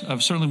anxious. I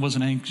certainly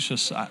wasn't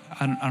anxious. I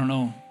don't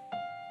know.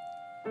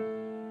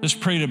 Just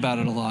prayed about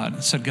it a lot. I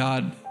said,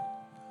 God,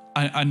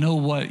 I know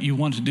what you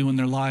want to do in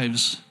their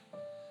lives,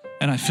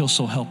 and I feel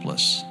so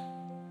helpless.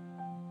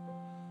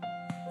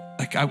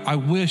 Like I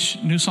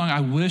wish, New Song, I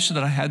wish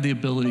that I had the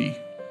ability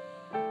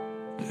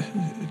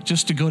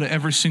just to go to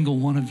every single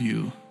one of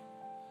you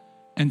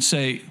and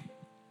say,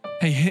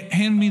 hey,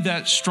 hand me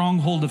that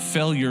stronghold of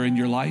failure in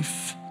your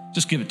life.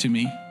 Just give it to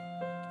me.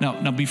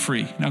 Now be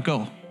free. Now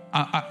go.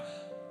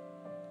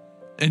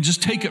 And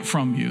just take it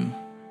from you.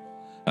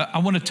 I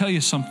want to tell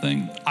you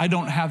something. I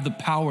don't have the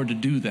power to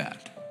do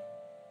that.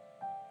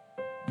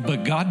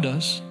 But God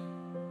does.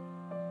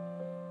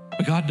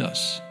 But God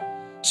does.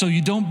 So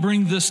you don't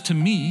bring this to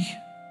me.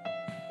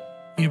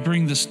 You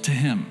bring this to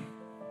him.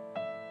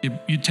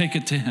 You take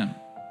it to him.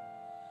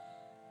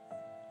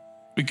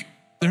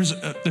 There's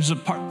a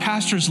part,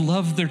 pastors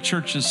love their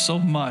churches so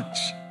much.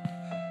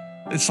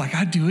 It's like,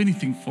 I'd do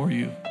anything for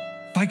you.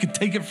 If I could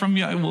take it from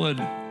you, I would.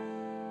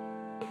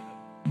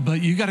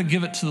 But you got to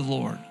give it to the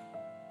Lord.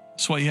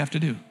 That's what you have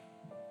to do.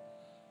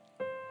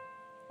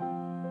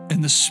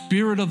 And the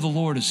Spirit of the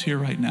Lord is here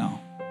right now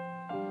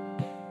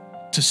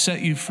to set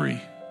you free.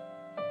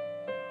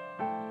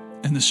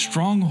 And the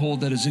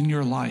stronghold that is in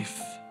your life,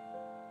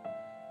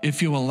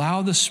 if you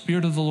allow the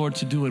Spirit of the Lord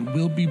to do it,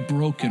 will be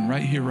broken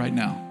right here, right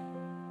now.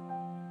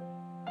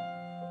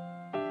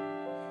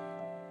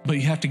 But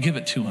you have to give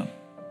it to him.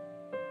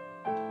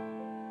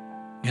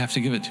 You have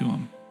to give it to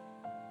him.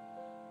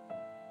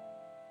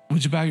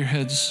 Would you bow your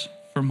heads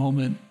for a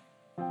moment?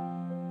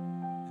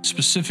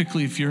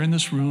 Specifically, if you're in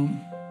this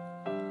room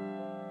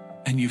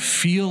and you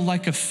feel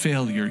like a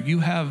failure,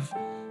 you have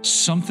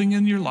something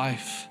in your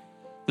life,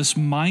 this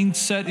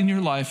mindset in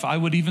your life, I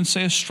would even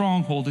say a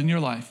stronghold in your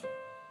life,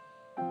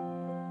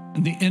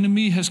 and the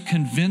enemy has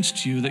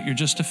convinced you that you're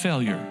just a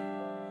failure,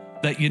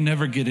 that you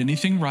never get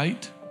anything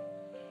right,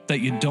 that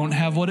you don't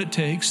have what it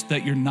takes,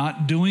 that you're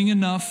not doing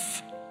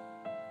enough,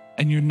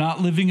 and you're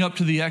not living up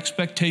to the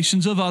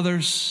expectations of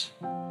others.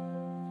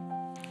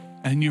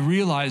 And you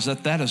realize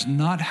that that is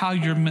not how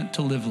you're meant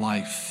to live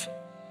life.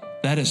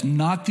 That is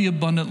not the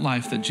abundant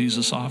life that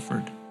Jesus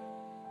offered.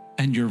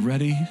 And you're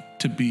ready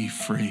to be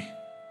free.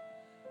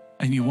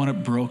 And you want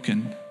it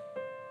broken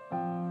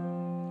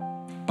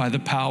by the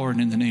power and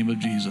in the name of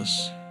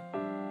Jesus.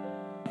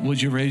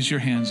 Would you raise your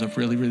hands up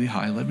really, really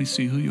high? Let me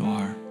see who you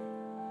are.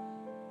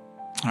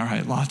 All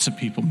right, lots of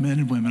people, men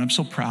and women. I'm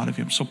so proud of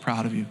you. I'm so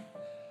proud of you.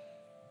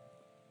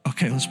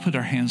 Okay, let's put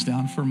our hands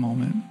down for a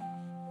moment.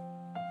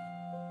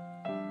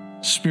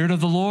 Spirit of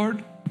the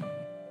Lord,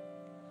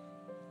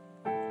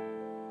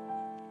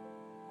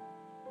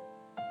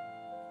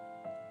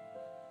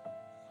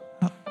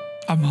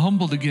 I'm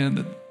humbled again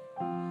that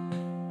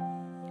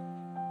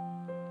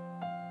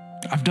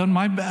I've done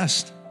my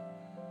best.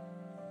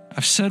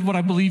 I've said what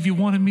I believe you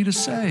wanted me to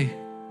say.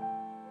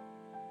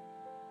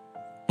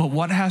 But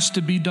what has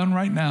to be done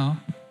right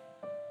now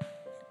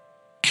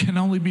can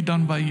only be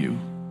done by you.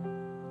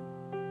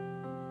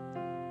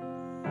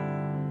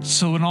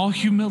 So in all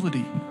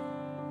humility,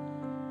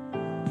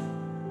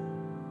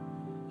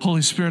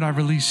 Holy Spirit, I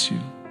release you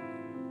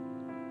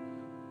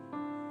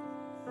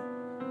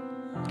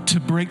to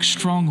break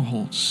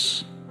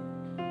strongholds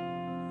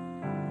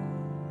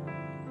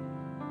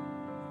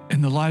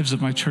in the lives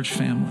of my church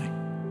family.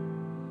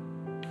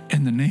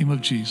 In the name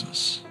of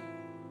Jesus,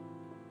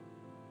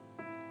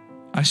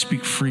 I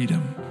speak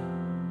freedom.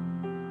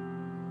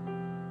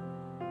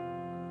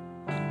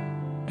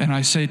 And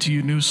I say to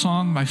you, New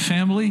Song, my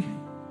family,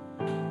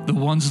 the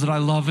ones that I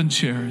love and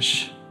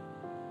cherish,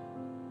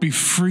 be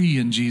free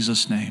in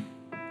Jesus' name.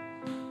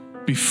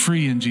 Be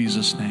free in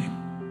Jesus' name.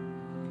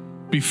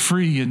 Be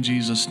free in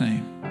Jesus'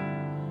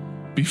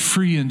 name. Be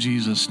free in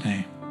Jesus'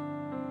 name.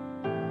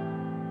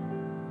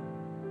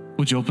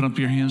 Would you open up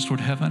your hands toward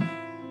heaven?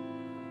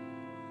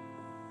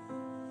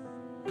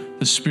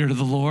 The Spirit of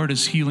the Lord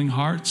is healing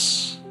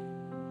hearts.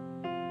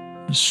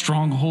 The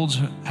strongholds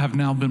have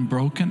now been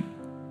broken.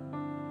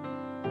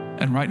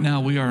 And right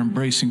now we are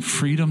embracing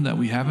freedom that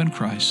we have in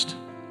Christ.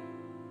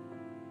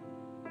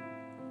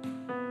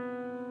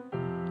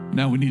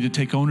 Now we need to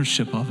take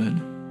ownership of it.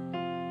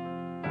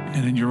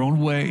 And in your own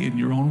way, in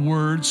your own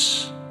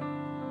words,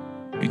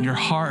 in your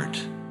heart,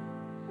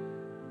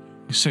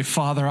 you say,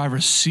 Father, I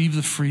receive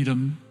the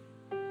freedom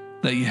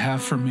that you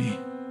have for me.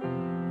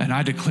 And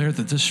I declare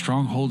that this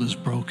stronghold is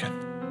broken.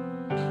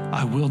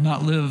 I will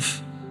not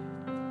live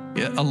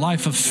a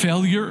life of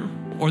failure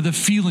or the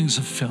feelings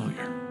of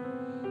failure.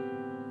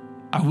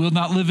 I will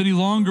not live any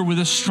longer with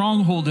a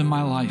stronghold in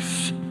my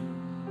life.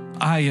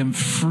 I am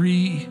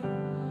free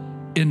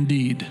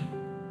indeed.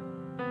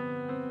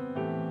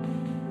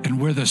 And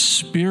where the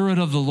Spirit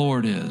of the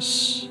Lord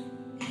is,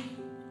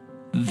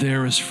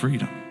 there is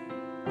freedom.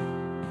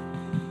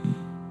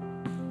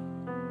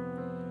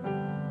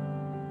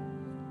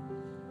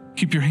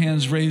 Keep your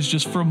hands raised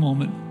just for a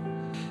moment.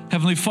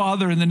 Heavenly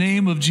Father, in the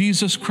name of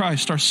Jesus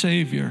Christ, our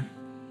Savior,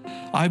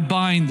 I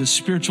bind the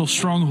spiritual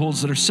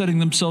strongholds that are setting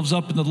themselves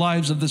up in the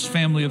lives of this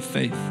family of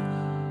faith.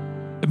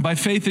 And by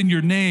faith in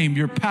your name,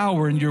 your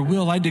power, and your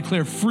will, I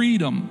declare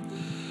freedom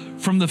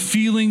from the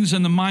feelings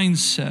and the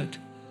mindset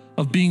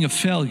of being a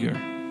failure.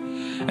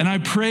 And I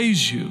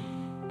praise you,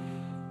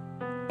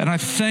 and I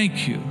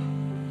thank you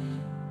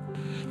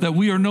that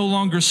we are no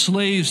longer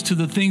slaves to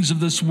the things of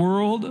this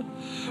world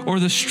or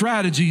the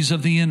strategies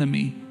of the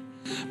enemy,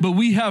 but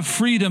we have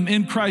freedom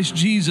in Christ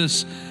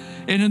Jesus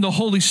and in the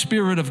Holy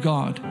Spirit of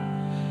God.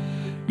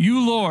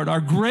 You, Lord,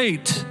 are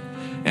great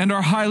and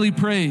are highly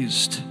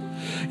praised.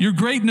 Your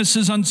greatness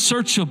is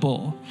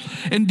unsearchable.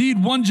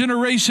 Indeed, one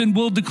generation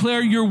will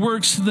declare your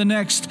works to the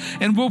next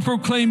and will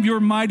proclaim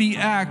your mighty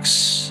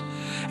acts.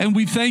 And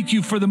we thank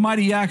you for the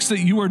mighty acts that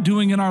you are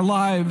doing in our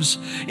lives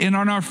and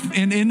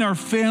in our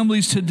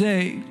families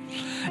today.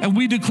 And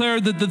we declare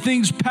that the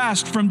things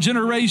passed from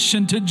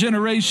generation to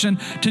generation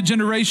to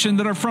generation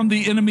that are from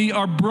the enemy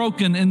are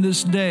broken in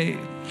this day.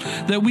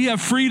 That we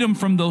have freedom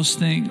from those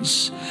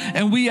things.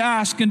 And we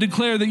ask and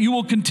declare that you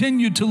will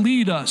continue to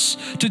lead us,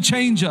 to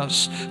change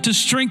us, to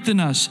strengthen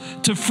us,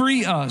 to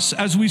free us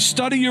as we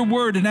study your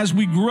word and as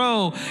we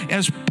grow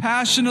as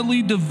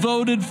passionately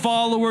devoted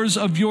followers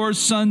of your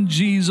Son,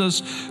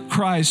 Jesus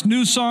Christ.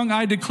 New song,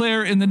 I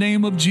declare in the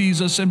name of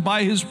Jesus and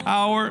by his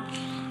power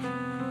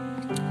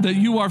that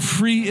you are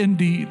free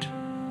indeed.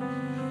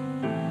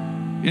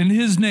 In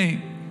his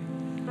name,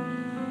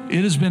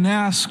 it has been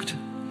asked.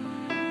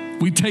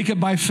 We take it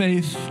by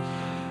faith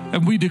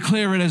and we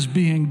declare it as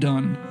being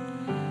done.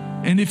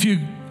 And if you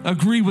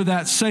agree with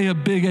that, say a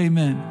big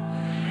amen.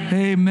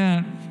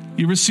 Amen.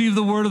 You receive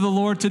the word of the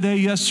Lord today,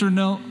 yes or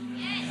no?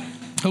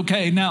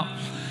 Okay, now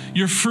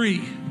you're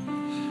free.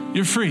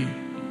 You're free.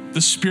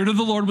 The Spirit of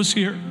the Lord was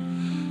here.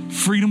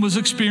 Freedom was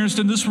experienced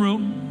in this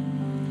room.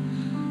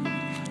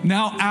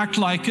 Now act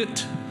like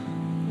it,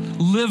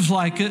 live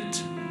like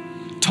it,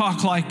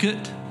 talk like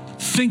it,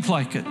 think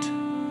like it.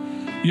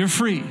 You're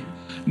free.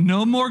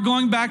 No more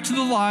going back to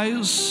the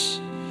lies.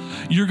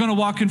 You're going to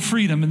walk in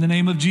freedom in the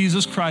name of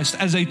Jesus Christ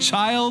as a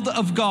child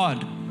of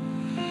God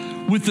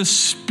with the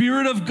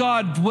Spirit of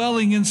God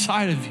dwelling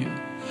inside of you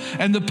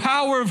and the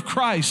power of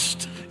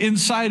Christ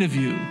inside of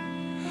you.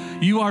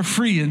 You are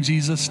free in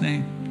Jesus'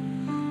 name.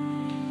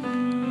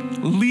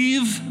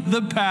 Leave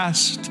the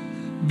past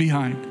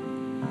behind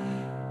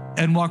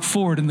and walk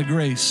forward in the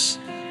grace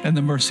and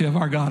the mercy of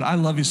our God. I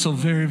love you so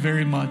very,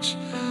 very much.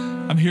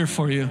 I'm here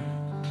for you.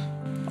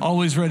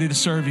 Always ready to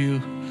serve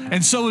you.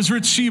 And so is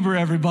Rich Schieber,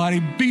 everybody.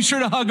 Be sure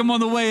to hug him on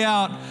the way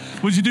out.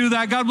 Would you do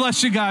that? God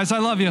bless you guys. I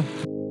love you.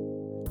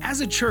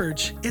 As a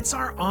church, it's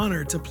our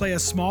honor to play a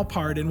small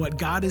part in what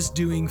God is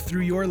doing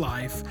through your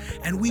life,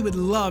 and we would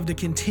love to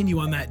continue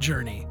on that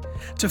journey.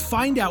 To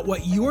find out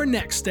what your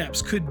next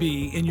steps could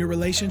be in your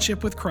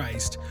relationship with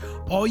Christ,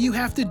 all you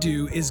have to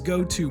do is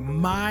go to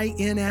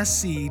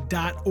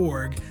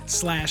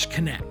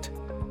mynsc.org/connect.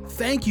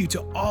 Thank you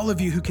to all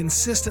of you who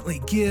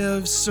consistently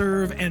give,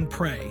 serve, and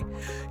pray.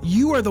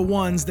 You are the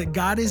ones that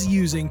God is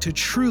using to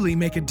truly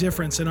make a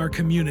difference in our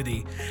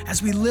community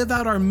as we live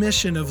out our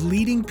mission of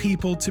leading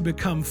people to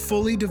become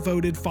fully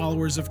devoted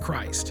followers of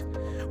Christ.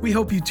 We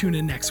hope you tune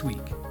in next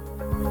week.